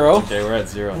at 0. Okay, we're at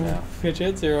 0 now. Puts you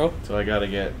at 0. So I gotta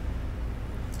get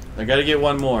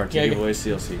one more to give away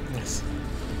CLC. Yes.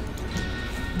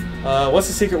 What's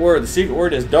the secret word? The secret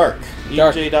word is dark.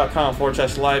 Dark.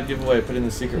 EVGA.com/live giveaway. Put in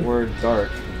the secret word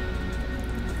dark.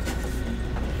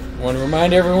 I want to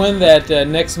remind everyone that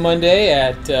next Monday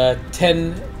at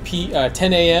 10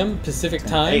 a.m. Pacific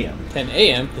time, 10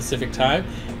 a.m. Pacific time,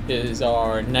 is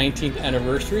our 19th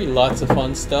anniversary. Lots of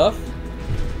fun stuff.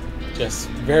 Just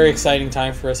very exciting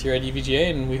time for us here at EVGA,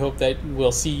 and we hope that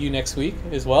we'll see you next week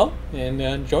as well,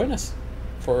 and join us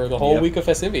for the whole week of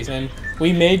festivities. And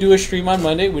we may do a stream on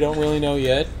Monday. We don't really know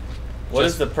yet. What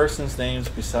is the person's names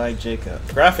beside Jacob?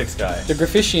 Graphics guy. The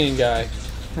Graffician guy.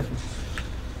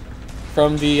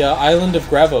 From the island of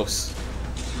Gravos.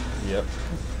 Yep.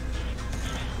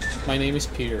 My name is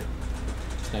Peter.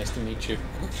 It's nice to meet you.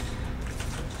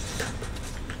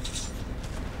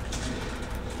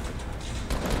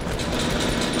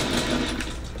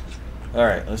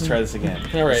 Alright, let's try this again.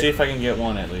 All right. See if I can get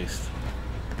one at least.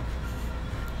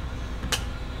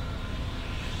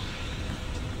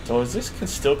 So is this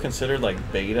still considered like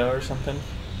beta or something?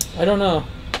 I don't know.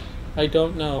 I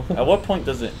don't know. At what point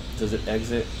does it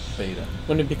exit beta?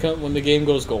 When the game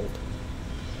goes gold.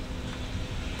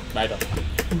 I don't know.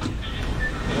 I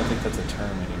don't think that's a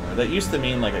term anymore. That used to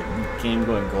mean like a game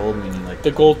going gold, meaning like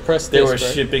the gold press disc, they were right?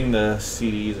 shipping the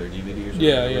CDs or DVDs. Or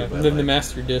yeah, whatever, yeah. but And then like, the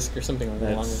master disc or something along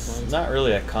those lines. It's not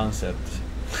really a concept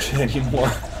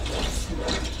anymore.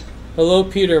 Hello,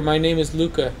 Peter. My name is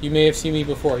Luca. You may have seen me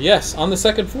before. Yes, on the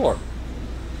second floor.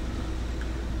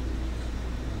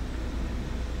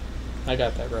 I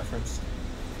got that reference.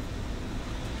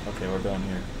 Okay, we're going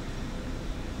here.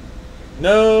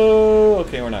 No.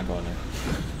 Okay, we're not going there.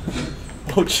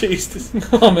 Oh, jeez. This...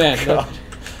 Oh, man. God.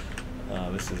 Oh,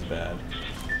 this is bad.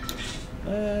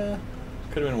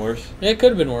 Could have been worse. Yeah, it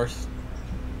could have been worse.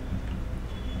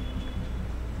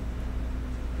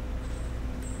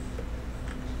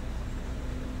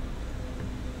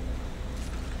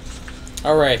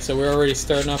 Alright, so we're already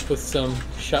starting off with some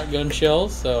shotgun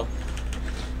shells, so...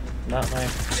 Not my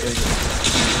favorite.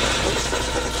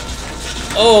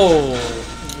 Oh!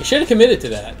 You should have committed to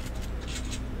that.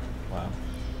 Wow.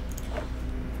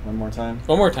 One more time?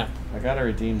 One more time. I gotta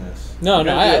redeem this. No,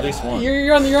 at least one.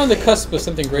 You're on the cusp of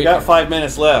something great. We got here. 5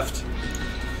 minutes left.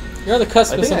 You're on the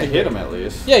cusp I of think I something hit great. him at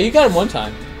least. Yeah, you got him one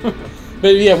time.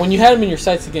 But yeah, when you had him in your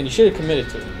sights again, you should have committed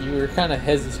to it. You were kind of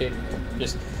hesitating.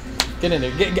 Just get in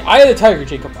there. Get Eye of the Tiger,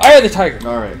 Jacob. Eye of the Tiger.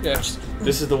 All right. Yeah. Just,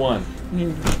 this is the one.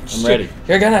 I'm ready.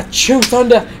 You're gonna chew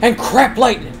thunder and crap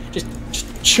lightning. Just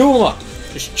chew them up.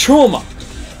 Just chew them up.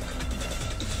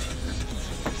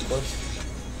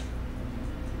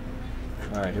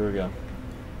 All right, here we go.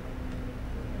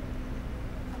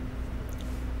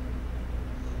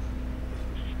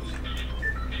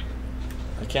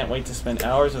 I can't wait to spend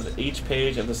hours with each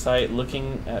page of the site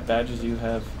looking at badges you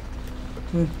have.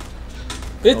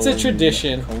 It's a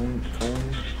tradition.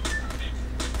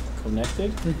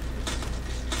 Connected?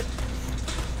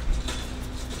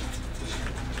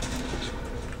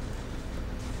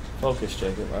 Focus,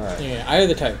 Jacob. All right. Yeah, Eye of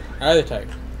the Tiger. Eye of the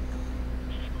Tiger.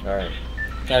 All right.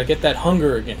 Gotta get that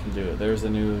hunger again. Do it. There's a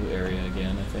new area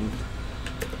again, I think.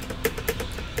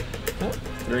 Oh.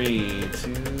 3,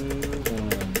 2,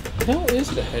 1. How is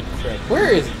the head crab?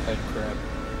 Where is the head crab?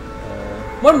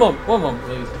 One moment,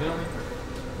 please. You know me?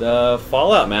 The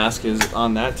Fallout mask is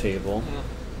on that table. Yeah.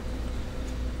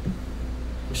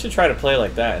 We should try to play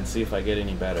like that and see if I get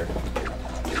any better.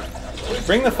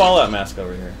 Bring the Fallout mask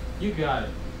over here. You got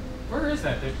it. Where is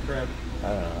that head crab? I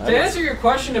don't know. To answer your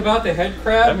question about the head I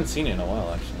crab, haven't seen it in a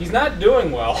while, actually. he's not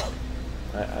doing well.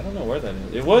 I don't know where that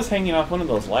is. It was hanging off one of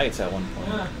those lights at one point.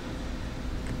 Yeah.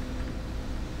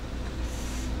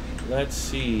 Let's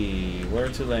see where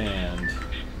to land.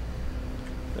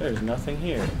 There's nothing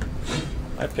here.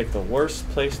 I picked the worst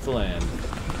place to land.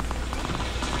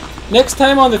 Next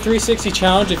time on the 360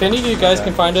 challenge, if any of you guys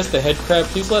can find us the head crab,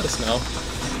 please let us know.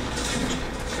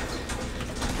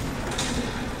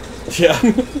 Yeah.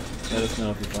 Let us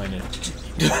know if you find it.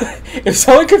 If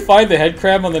someone could find the head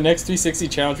crab on the next 360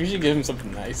 challenge, we should give him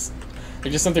something nice.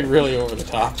 Like just something really over the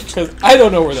top. Because I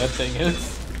don't know where that thing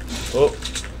is. Oh.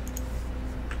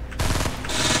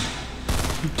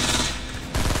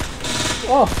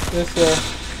 Oh, this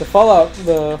the Fallout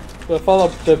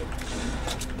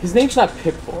his name's not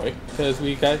Pip-Boy, because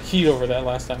we got heat over that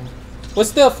last time.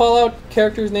 What's the Fallout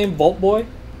character's name? Vault Boy?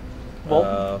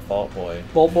 Vault Boy.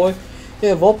 Vault Boy?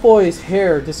 Yeah, Vault Boy's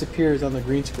hair disappears on the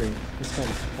green screen. It's kind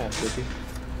of half trippy.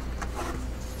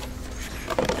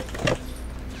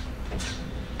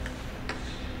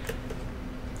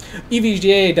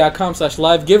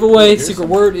 EVGA.com/live giveaway. Secret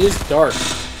word is dark.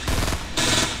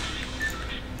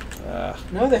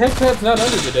 No, the head crab's not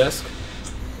under the desk.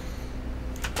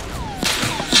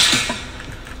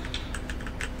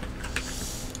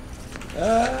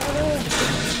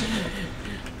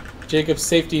 Jacob's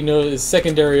safety is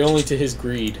secondary only to his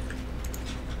greed.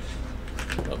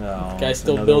 No, guy's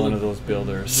still another building. one of those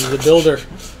builders. He's a builder.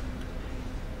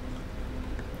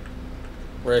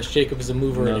 Whereas Jacob is a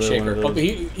mover and a shaker. Oh,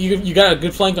 you got a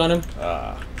good flank on him.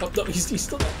 Oh, no, he's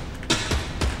still there.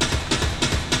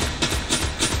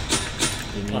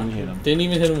 Didn't even hit him. Didn't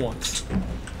even hit him once.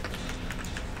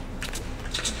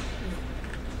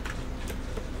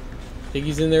 I think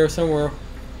he's in there somewhere.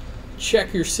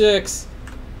 Check your 6.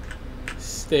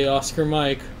 Stay Oscar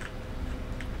Mike.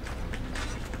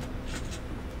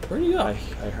 Where'd he go? I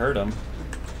heard him.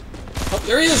 Oh,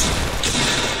 there he is!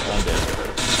 One dead.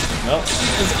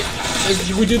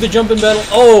 Nope. We do the jumping battle.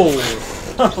 Oh!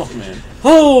 Oh, man.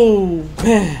 Oh,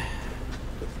 man.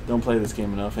 Don't play this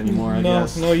game enough anymore, I No,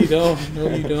 guess. no, you don't. No,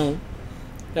 you don't.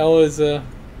 That was a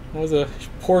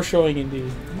poor showing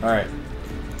indeed. Alright.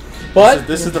 But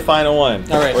this is the final one.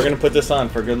 All right. We're gonna put this on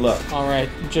for good luck. all right,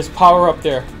 just power up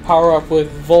there. Power up with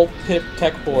Volt Pip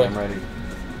Tech Boy. Yeah, I'm ready.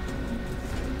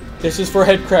 This is for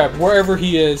Headcrab, wherever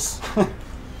he is.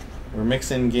 We're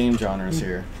mixing game genres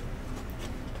here.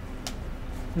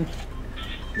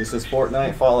 This is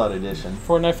Fortnite Fallout Edition.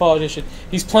 Fortnite Fall Edition.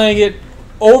 He's playing it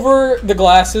over the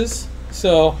glasses,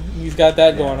 so he's got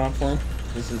that going on for him.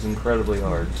 This is incredibly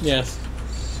hard. Yes.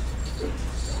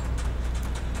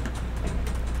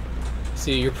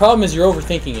 See, your problem is you're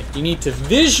overthinking it. You need to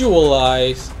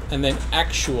visualize and then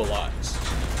actualize.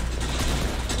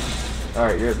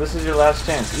 Alright, this is your last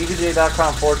chance.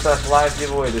 EVGA.com/live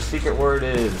giveaway. The secret word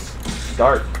is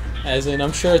dark. As in,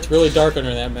 I'm sure it's really dark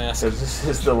under that mask. Because this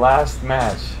is the last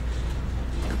match.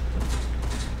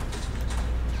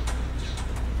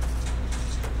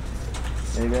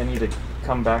 Maybe I need to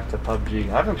come back to PUBG.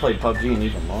 I haven't played PUBG in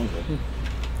even longer.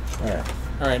 Alright.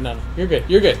 Alright, no. You're good.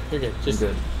 You're good. You're good. Just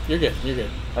good. You're good. You're good.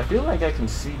 I feel like I can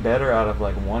see better out of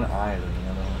like one eye than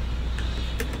the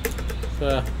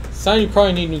other one. Sign, you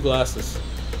probably need new glasses.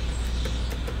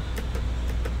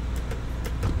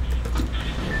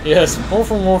 Yes,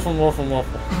 morphle. Is that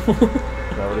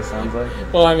what it sounds like?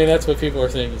 Well, I mean, that's what people are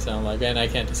saying you sound like, and I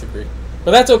can't disagree.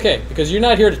 But that's okay, because you're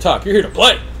not here to talk. You're here to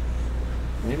play.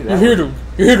 Maybe You're here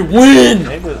to win.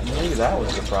 Maybe that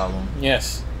was the problem.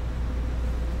 Yes.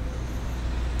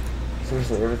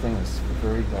 Seriously, everything is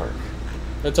very dark.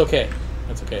 That's okay.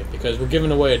 That's okay, because we're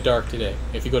giving away a dark today.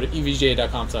 If you go to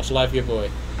evga.com/live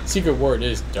giveaway, secret word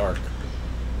is dark.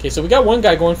 Okay, so we got one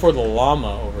guy going for the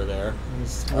llama over there.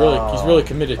 He's really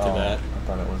committed to that. I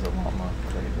thought it was a llama.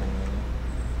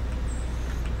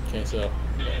 Okay, so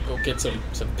go get some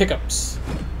pickups.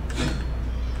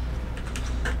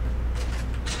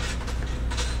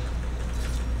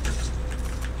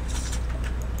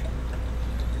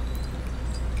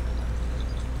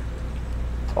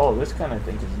 Oh, this kind of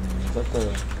thing is new. Is that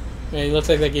the... Yeah, it looks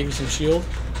like that gave you some shield.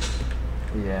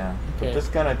 Yeah. Okay. But this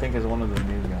gun, I think, is one of the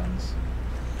new guns.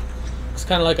 It's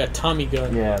kind of like a Tommy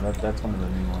gun. Yeah, that's one of the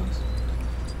new ones.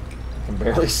 I can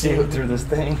barely see it through this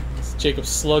thing. Jacob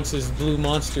slugs his blue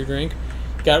monster drink.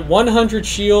 Got 100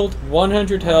 shield,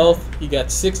 100 health. You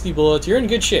got 60 bullets. You're in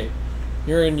good shape.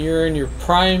 You're in your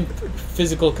prime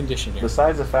physical condition here.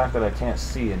 Besides the fact that I can't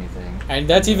see anything. And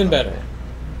that's even better.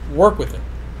 Work with it.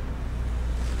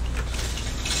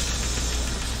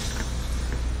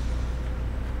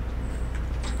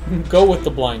 Go with the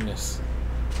blindness.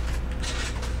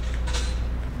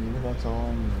 Maybe that's all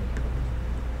I need.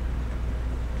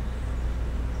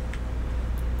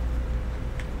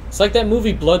 It's like that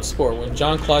movie Bloodsport when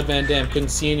Jean-Claude Van Damme couldn't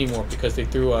see anymore because they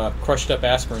threw a crushed up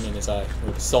aspirin in his eye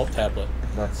with a salt tablet.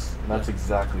 That's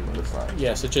exactly what it's like.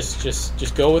 Yeah, so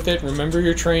just go with it. Remember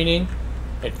your training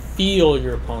and feel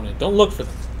your opponent. Don't look for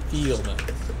them. Feel them.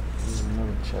 There's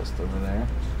another chest over there.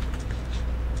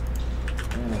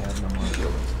 And I have no more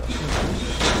building stuff.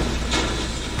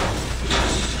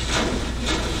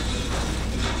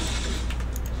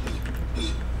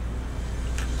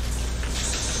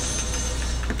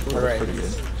 All right. Pretty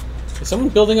good. Is someone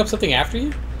building up something after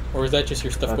you? Or is that just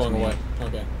your stuff That's going me. away?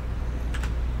 Okay.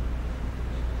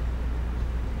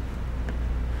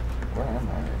 Where am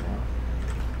I right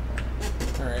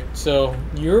now? Alright, so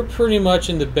you're pretty much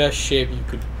in the best shape you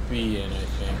could be in, I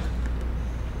think.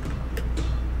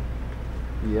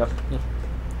 Yep.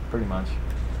 Pretty much.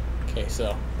 Okay,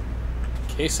 so.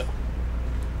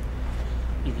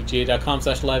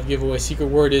 EVGA.com/live giveaway. Secret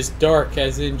word is dark,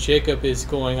 as in Jacob is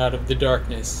going out of the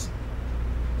darkness.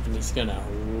 And he's gonna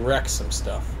wreck some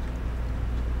stuff.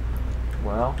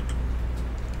 Well.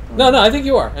 No, I think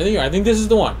you are. I think this is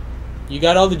the one. You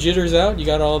got all the jitters out. You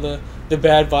got all the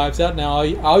bad vibes out. Now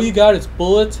all you got is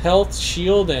bullets, health,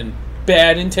 shield, and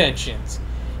bad intentions.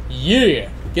 Yeah,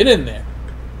 get in there.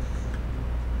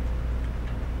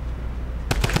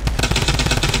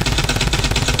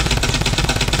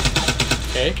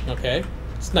 Okay.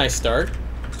 It's a nice start.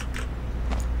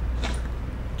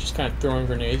 Just kind of throwing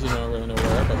grenades. You don't really know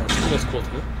where, but that's cool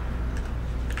too.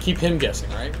 Keep him guessing,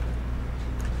 right?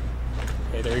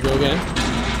 Okay, there you go again.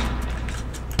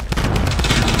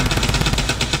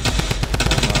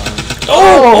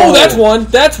 Oh, that's one.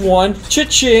 That's one.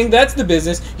 Cha-ching. That's the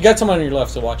business. You got someone on your left,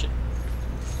 so watch it.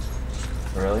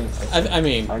 Really? I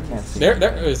mean, I can't see. there.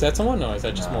 Is that someone? No, is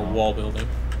that just No. more wall building?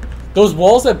 Those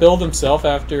walls that build themselves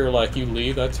after like you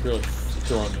leave, that's really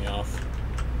throwing me off.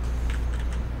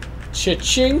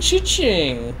 Cha-ching,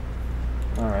 cha-ching.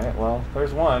 Alright, well,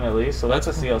 there's one at least, so that's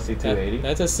a CLC 280.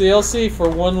 That's a CLC for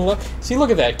one. See,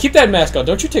 look at that. Keep that mask on.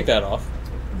 Don't you take that off.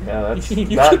 Yeah, that's You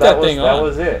keep that thing on. That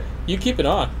was it. You keep it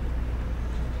on.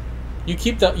 You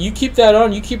keep that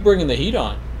on. You keep bringing the heat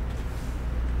on.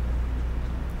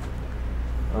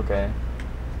 Okay.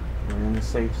 We're in the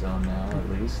safe zone now, at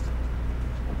least.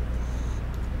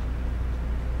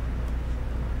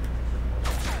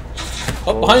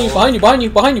 Oh, behind you, behind you, behind you,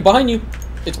 behind you, behind you.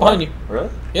 It's behind you. Really?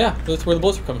 Yeah, that's where the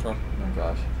bullets are coming from. Oh my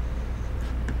gosh.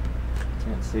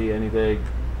 Can't see anything.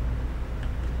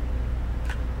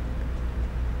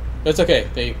 It's okay.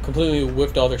 They completely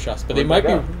whiffed all their shots, but they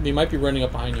might be running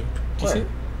up behind you. Do you see it?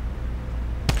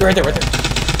 Right there, right there.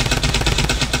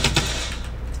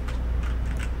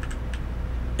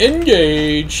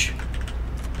 Engage.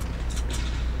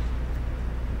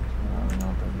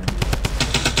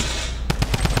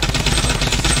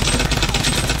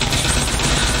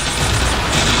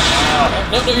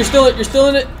 No, you're still in it. You're still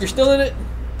in it. You're still in it.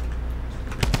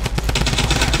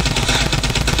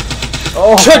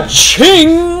 Oh!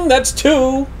 Cha-ching! That's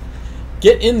 2.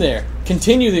 Get in there.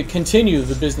 Continue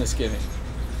the business giving.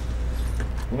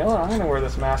 You know what? I'm gonna wear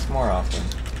this mask more often.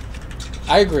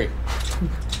 I agree.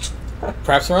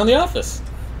 Perhaps around the office.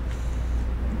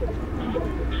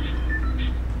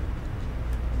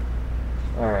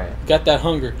 All right. You got that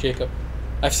hunger, Jacob.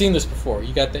 I've seen this before.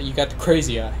 You got that. You got the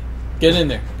crazy eye. Get in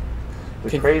there.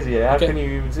 The crazy eye. How can you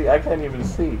even see? I can't even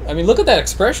see. I mean, look at that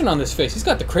expression on this face. He's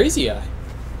got the crazy eye.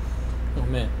 Oh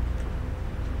man.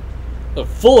 So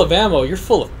full of ammo. You're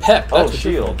full of pep. That's Oh,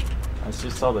 shield. I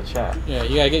just saw the chat. Yeah,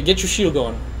 you gotta get your shield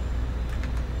going.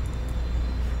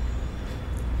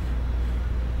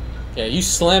 Yeah, you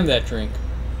slam that drink.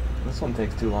 This one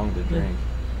takes too long to drink.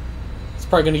 It's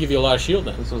probably gonna give you a lot of shield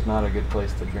then. This was not a good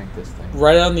place to drink this thing.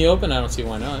 Right out in the open, I don't see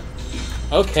why not.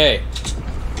 Okay.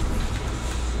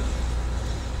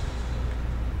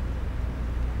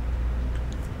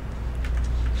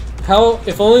 How,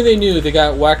 if only they knew they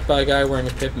got whacked by a guy wearing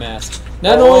a pip mask.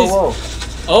 Not only... Whoa.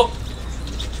 Oh!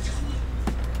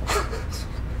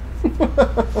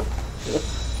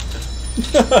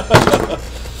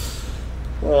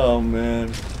 Oh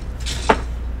man.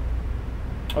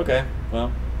 Okay,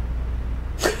 well.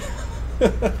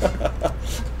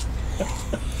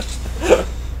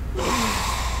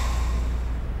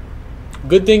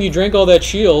 Good thing you drank all that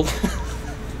shield.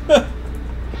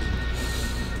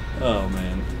 Oh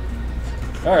man.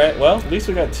 Alright, well, at least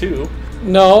we got 2.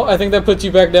 No, I think that puts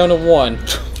you back down to 1.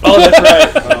 Oh, that's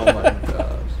right. Oh my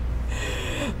gosh.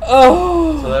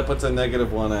 Oh. So that puts a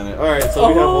 -1 on it. Alright, so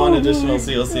we have 1 additional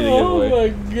CLC to give away. Oh my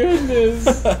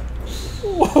goodness.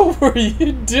 What were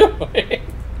you doing?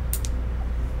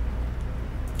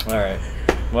 Alright.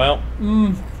 Well.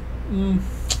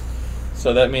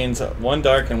 So that means 1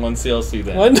 dark and 1 CLC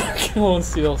then. 1 dark and 1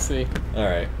 CLC.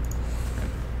 Alright.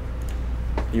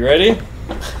 You ready?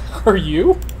 Are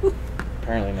you?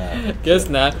 Apparently not. Guess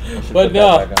not. Put But that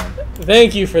no. back on.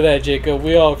 Thank you for that, Jacob.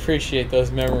 We all appreciate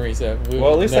those memories that we.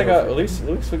 Well, at least I got. At least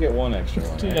we get 1 extra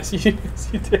one. Right? Yes, you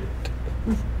did.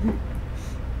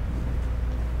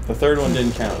 The 3rd one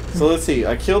didn't count. So let's see.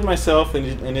 I killed myself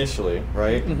initially,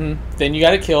 right? Then you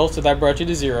got a kill, so that brought you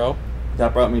to 0.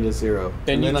 That brought me to 0.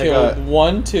 Then and you then killed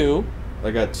 1, 2.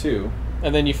 I got 2.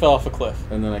 And then you fell off a cliff.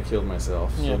 And then I killed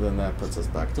myself. Yeah. So then that puts us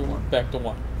back to 1. Back to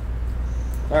 1.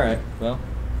 Alright, well.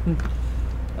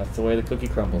 That's the way the cookie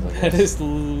crumbles, I guess.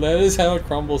 That is how it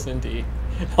crumbles indeed.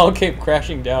 It all came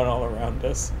crashing down all around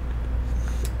us.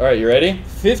 Alright, you ready?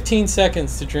 15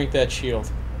 seconds to drink that shield.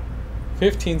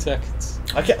 15 seconds.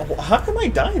 I can't. How come I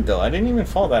died though? I didn't even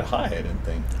fall that high. I didn't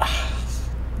think.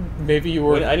 Maybe you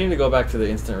were. I need to go back to the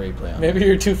instant replay. Maybe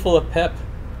you're too full of pep.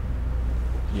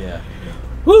 Yeah.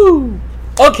 Woo!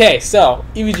 Okay, so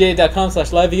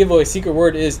evga.com/live giveaway. Secret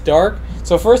word is dark.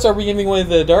 So first, are we giving away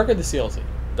the dark or the CLC?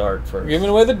 Dark first. We're giving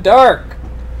away the dark.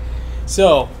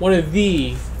 So one of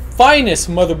the finest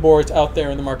motherboards out there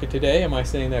in the market today. Am I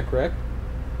saying that correct?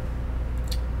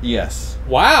 Yes.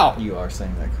 Wow. You are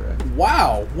saying that correct.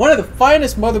 Wow. One of the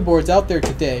finest motherboards out there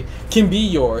today can be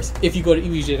yours if you go to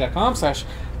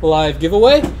evga.com/live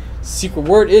giveaway. Secret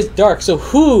word is dark. So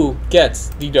who gets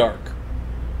the dark?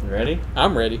 You ready?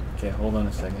 I'm ready. Okay, hold on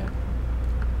a second.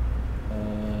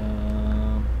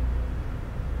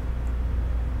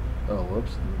 Oh,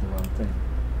 whoops. I did the wrong thing.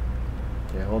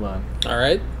 Okay, hold on. All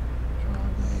right.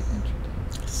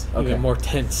 Okay. Even more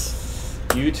tense.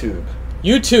 YouTube.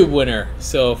 YouTube winner.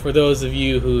 So for those of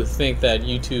you who think that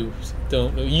YouTube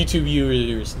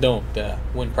viewers don't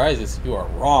win prizes, you are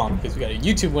wrong because we got a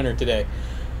YouTube winner today.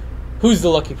 Who's the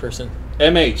lucky person?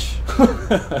 MH.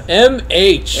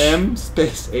 MH. M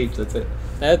space H. That's it.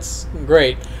 That's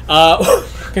great.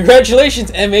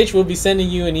 Congratulations, MH. We'll be sending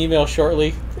you an email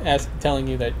shortly, telling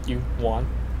you that you won.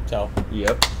 So.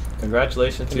 Yep.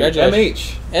 Congratulations to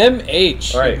MH.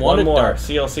 MH. All right, one more. Dark.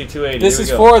 CLC 280. This is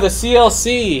for the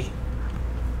CLC.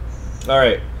 All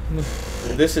right.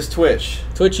 This is Twitch.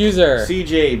 Twitch user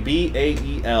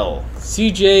CJBAEL.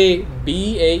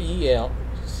 CJBAEL.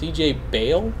 CJ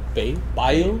Bale? Bale?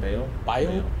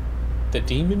 Bale? The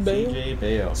Demon Bale? CJ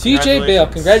Bale. CJ Bale,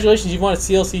 congratulations, you've won a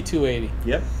CLC 280.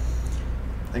 Yep.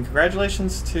 And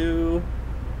congratulations to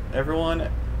everyone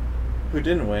who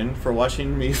didn't win for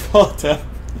watching me fall down.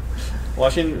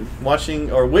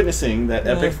 watching or witnessing that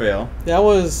epic fail. That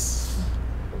was...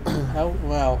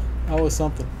 wow. That was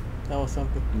something.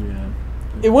 Yeah.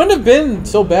 It wouldn't have been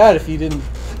so bad if you didn't,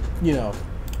 you know,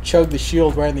 chug the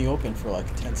shield right in the open for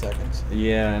like 10 seconds.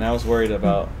 Yeah, and I was worried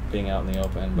about being out in the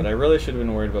open, but I really should have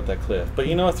been worried about that cliff. But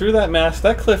you know, through that mask,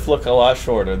 that cliff looked a lot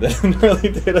shorter than it really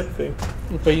did, I think.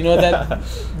 But you know,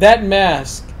 that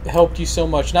mask helped you so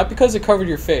much, not because it covered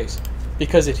your face,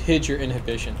 because it hid your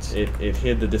inhibitions. It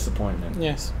hid the disappointment.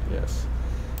 Yes. Yes.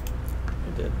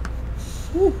 It did.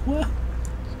 Whew, well.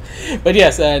 But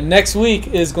yes, next week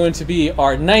is going to be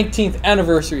our 19th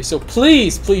anniversary, so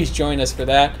please join us for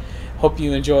that. Hope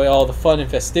you enjoy all the fun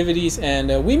and festivities,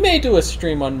 and we may do a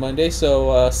stream on Monday,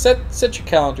 so set your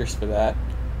calendars for that.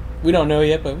 We don't know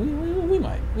yet, but we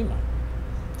might.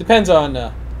 Depends on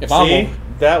if I'm over.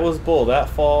 That was bull. That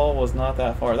fall was not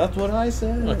that far. That's what I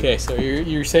said. Okay, so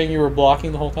you're saying you were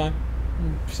blocking the whole time?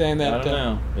 You're saying that? I don't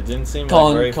know. It didn't seem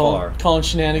like very far. Calling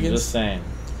shenanigans? Just saying.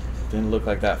 Didn't look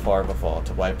like that far of a fall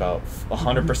to wipe out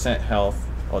 100% health.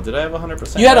 Oh, did I have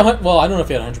 100%? You had well, I don't know if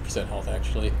you had 100% health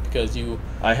actually, because you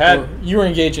were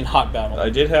engaged in hot battle. I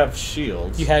did have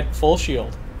shields. You had full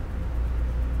shield.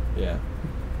 Yeah.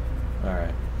 All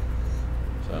right.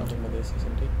 So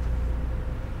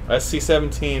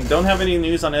SC17. Don't have any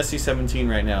news on SC17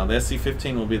 right now. The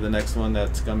SC15 will be the next one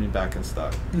that's coming back in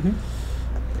stock.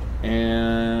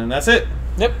 And that's it.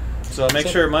 Yep. So make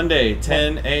sure Monday,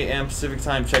 10 a.m. Pacific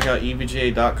time, check out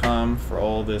EVGA.com for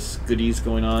all this goodies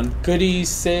going on. Goodies,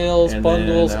 sales, and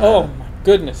bundles. Oh my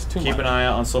goodness, too much. Keep an eye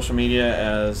out on social media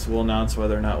as we'll announce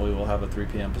whether or not we will have a 3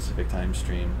 p.m. Pacific time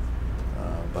stream.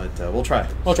 But we'll try.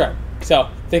 We'll try. So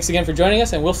thanks again for joining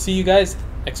us, and we'll see you guys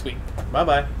next week.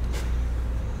 Bye-bye.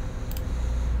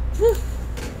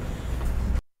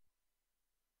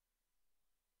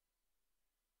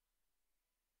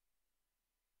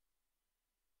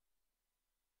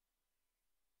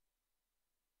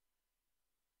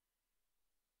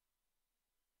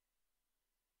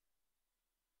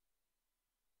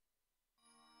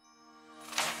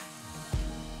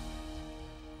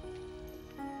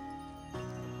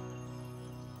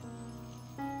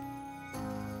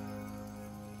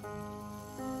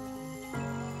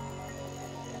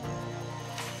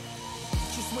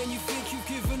 When you think you've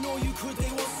given all you could, they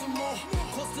want some more.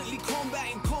 Constantly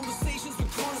combating conversations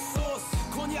with connoisseurs.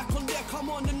 Cognac on deck,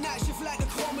 I'm on the night shift like the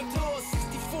Commodores.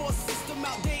 64 system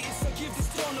outdated, so give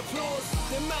this town applause.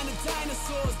 Them man are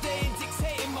dinosaurs, they ain't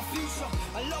dictating my future.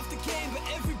 I love the game, but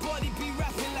everybody be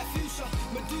rapping like future.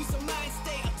 Medusa mind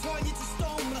state, I turn you to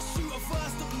stone. When I shoot a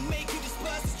verse that will make you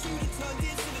disperse. It's true, they turned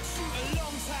into the truth a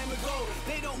long time ago.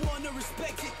 They don't want to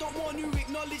respect it, don't want to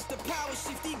acknowledge the power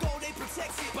shift. Ego, they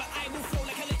protect it, but I will flow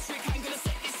like electric. I'm gonna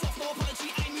set this off, no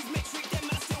apology. I move metric, them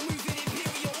man still moving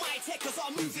imperial. My tech, cause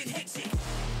I'm moving hectic.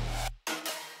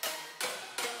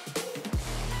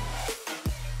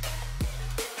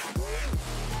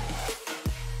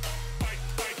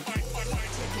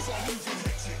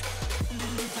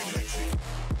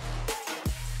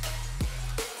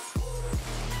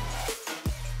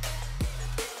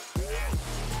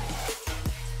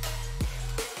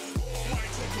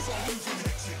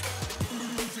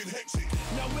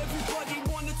 Now everybody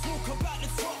wanna talk about the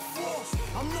top four.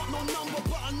 I'm not no number,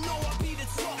 but I know I'll be the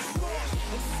top four.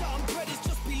 And some brothers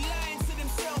just be lying to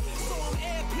themselves. So I'm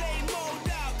airplane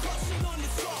mode out, crushing on the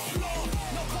top floor.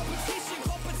 No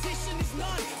competition is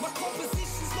none. My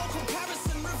composition's no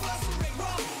comparison, reverse it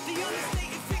wrong. The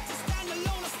understated victor stand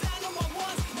alone, I stand on my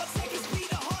ones. My seconds be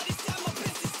the hardest time, my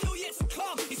best is still yet to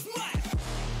come. It's mine.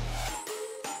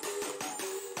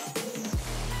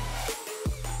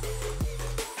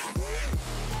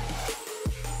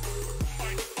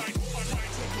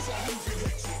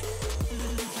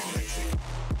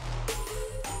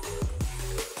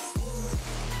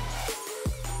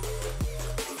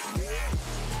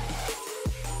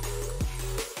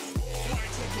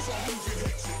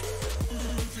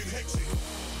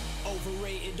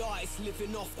 Overrated artists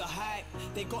living off the hype.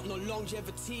 They got no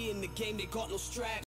longevity in the game, they got no stripes.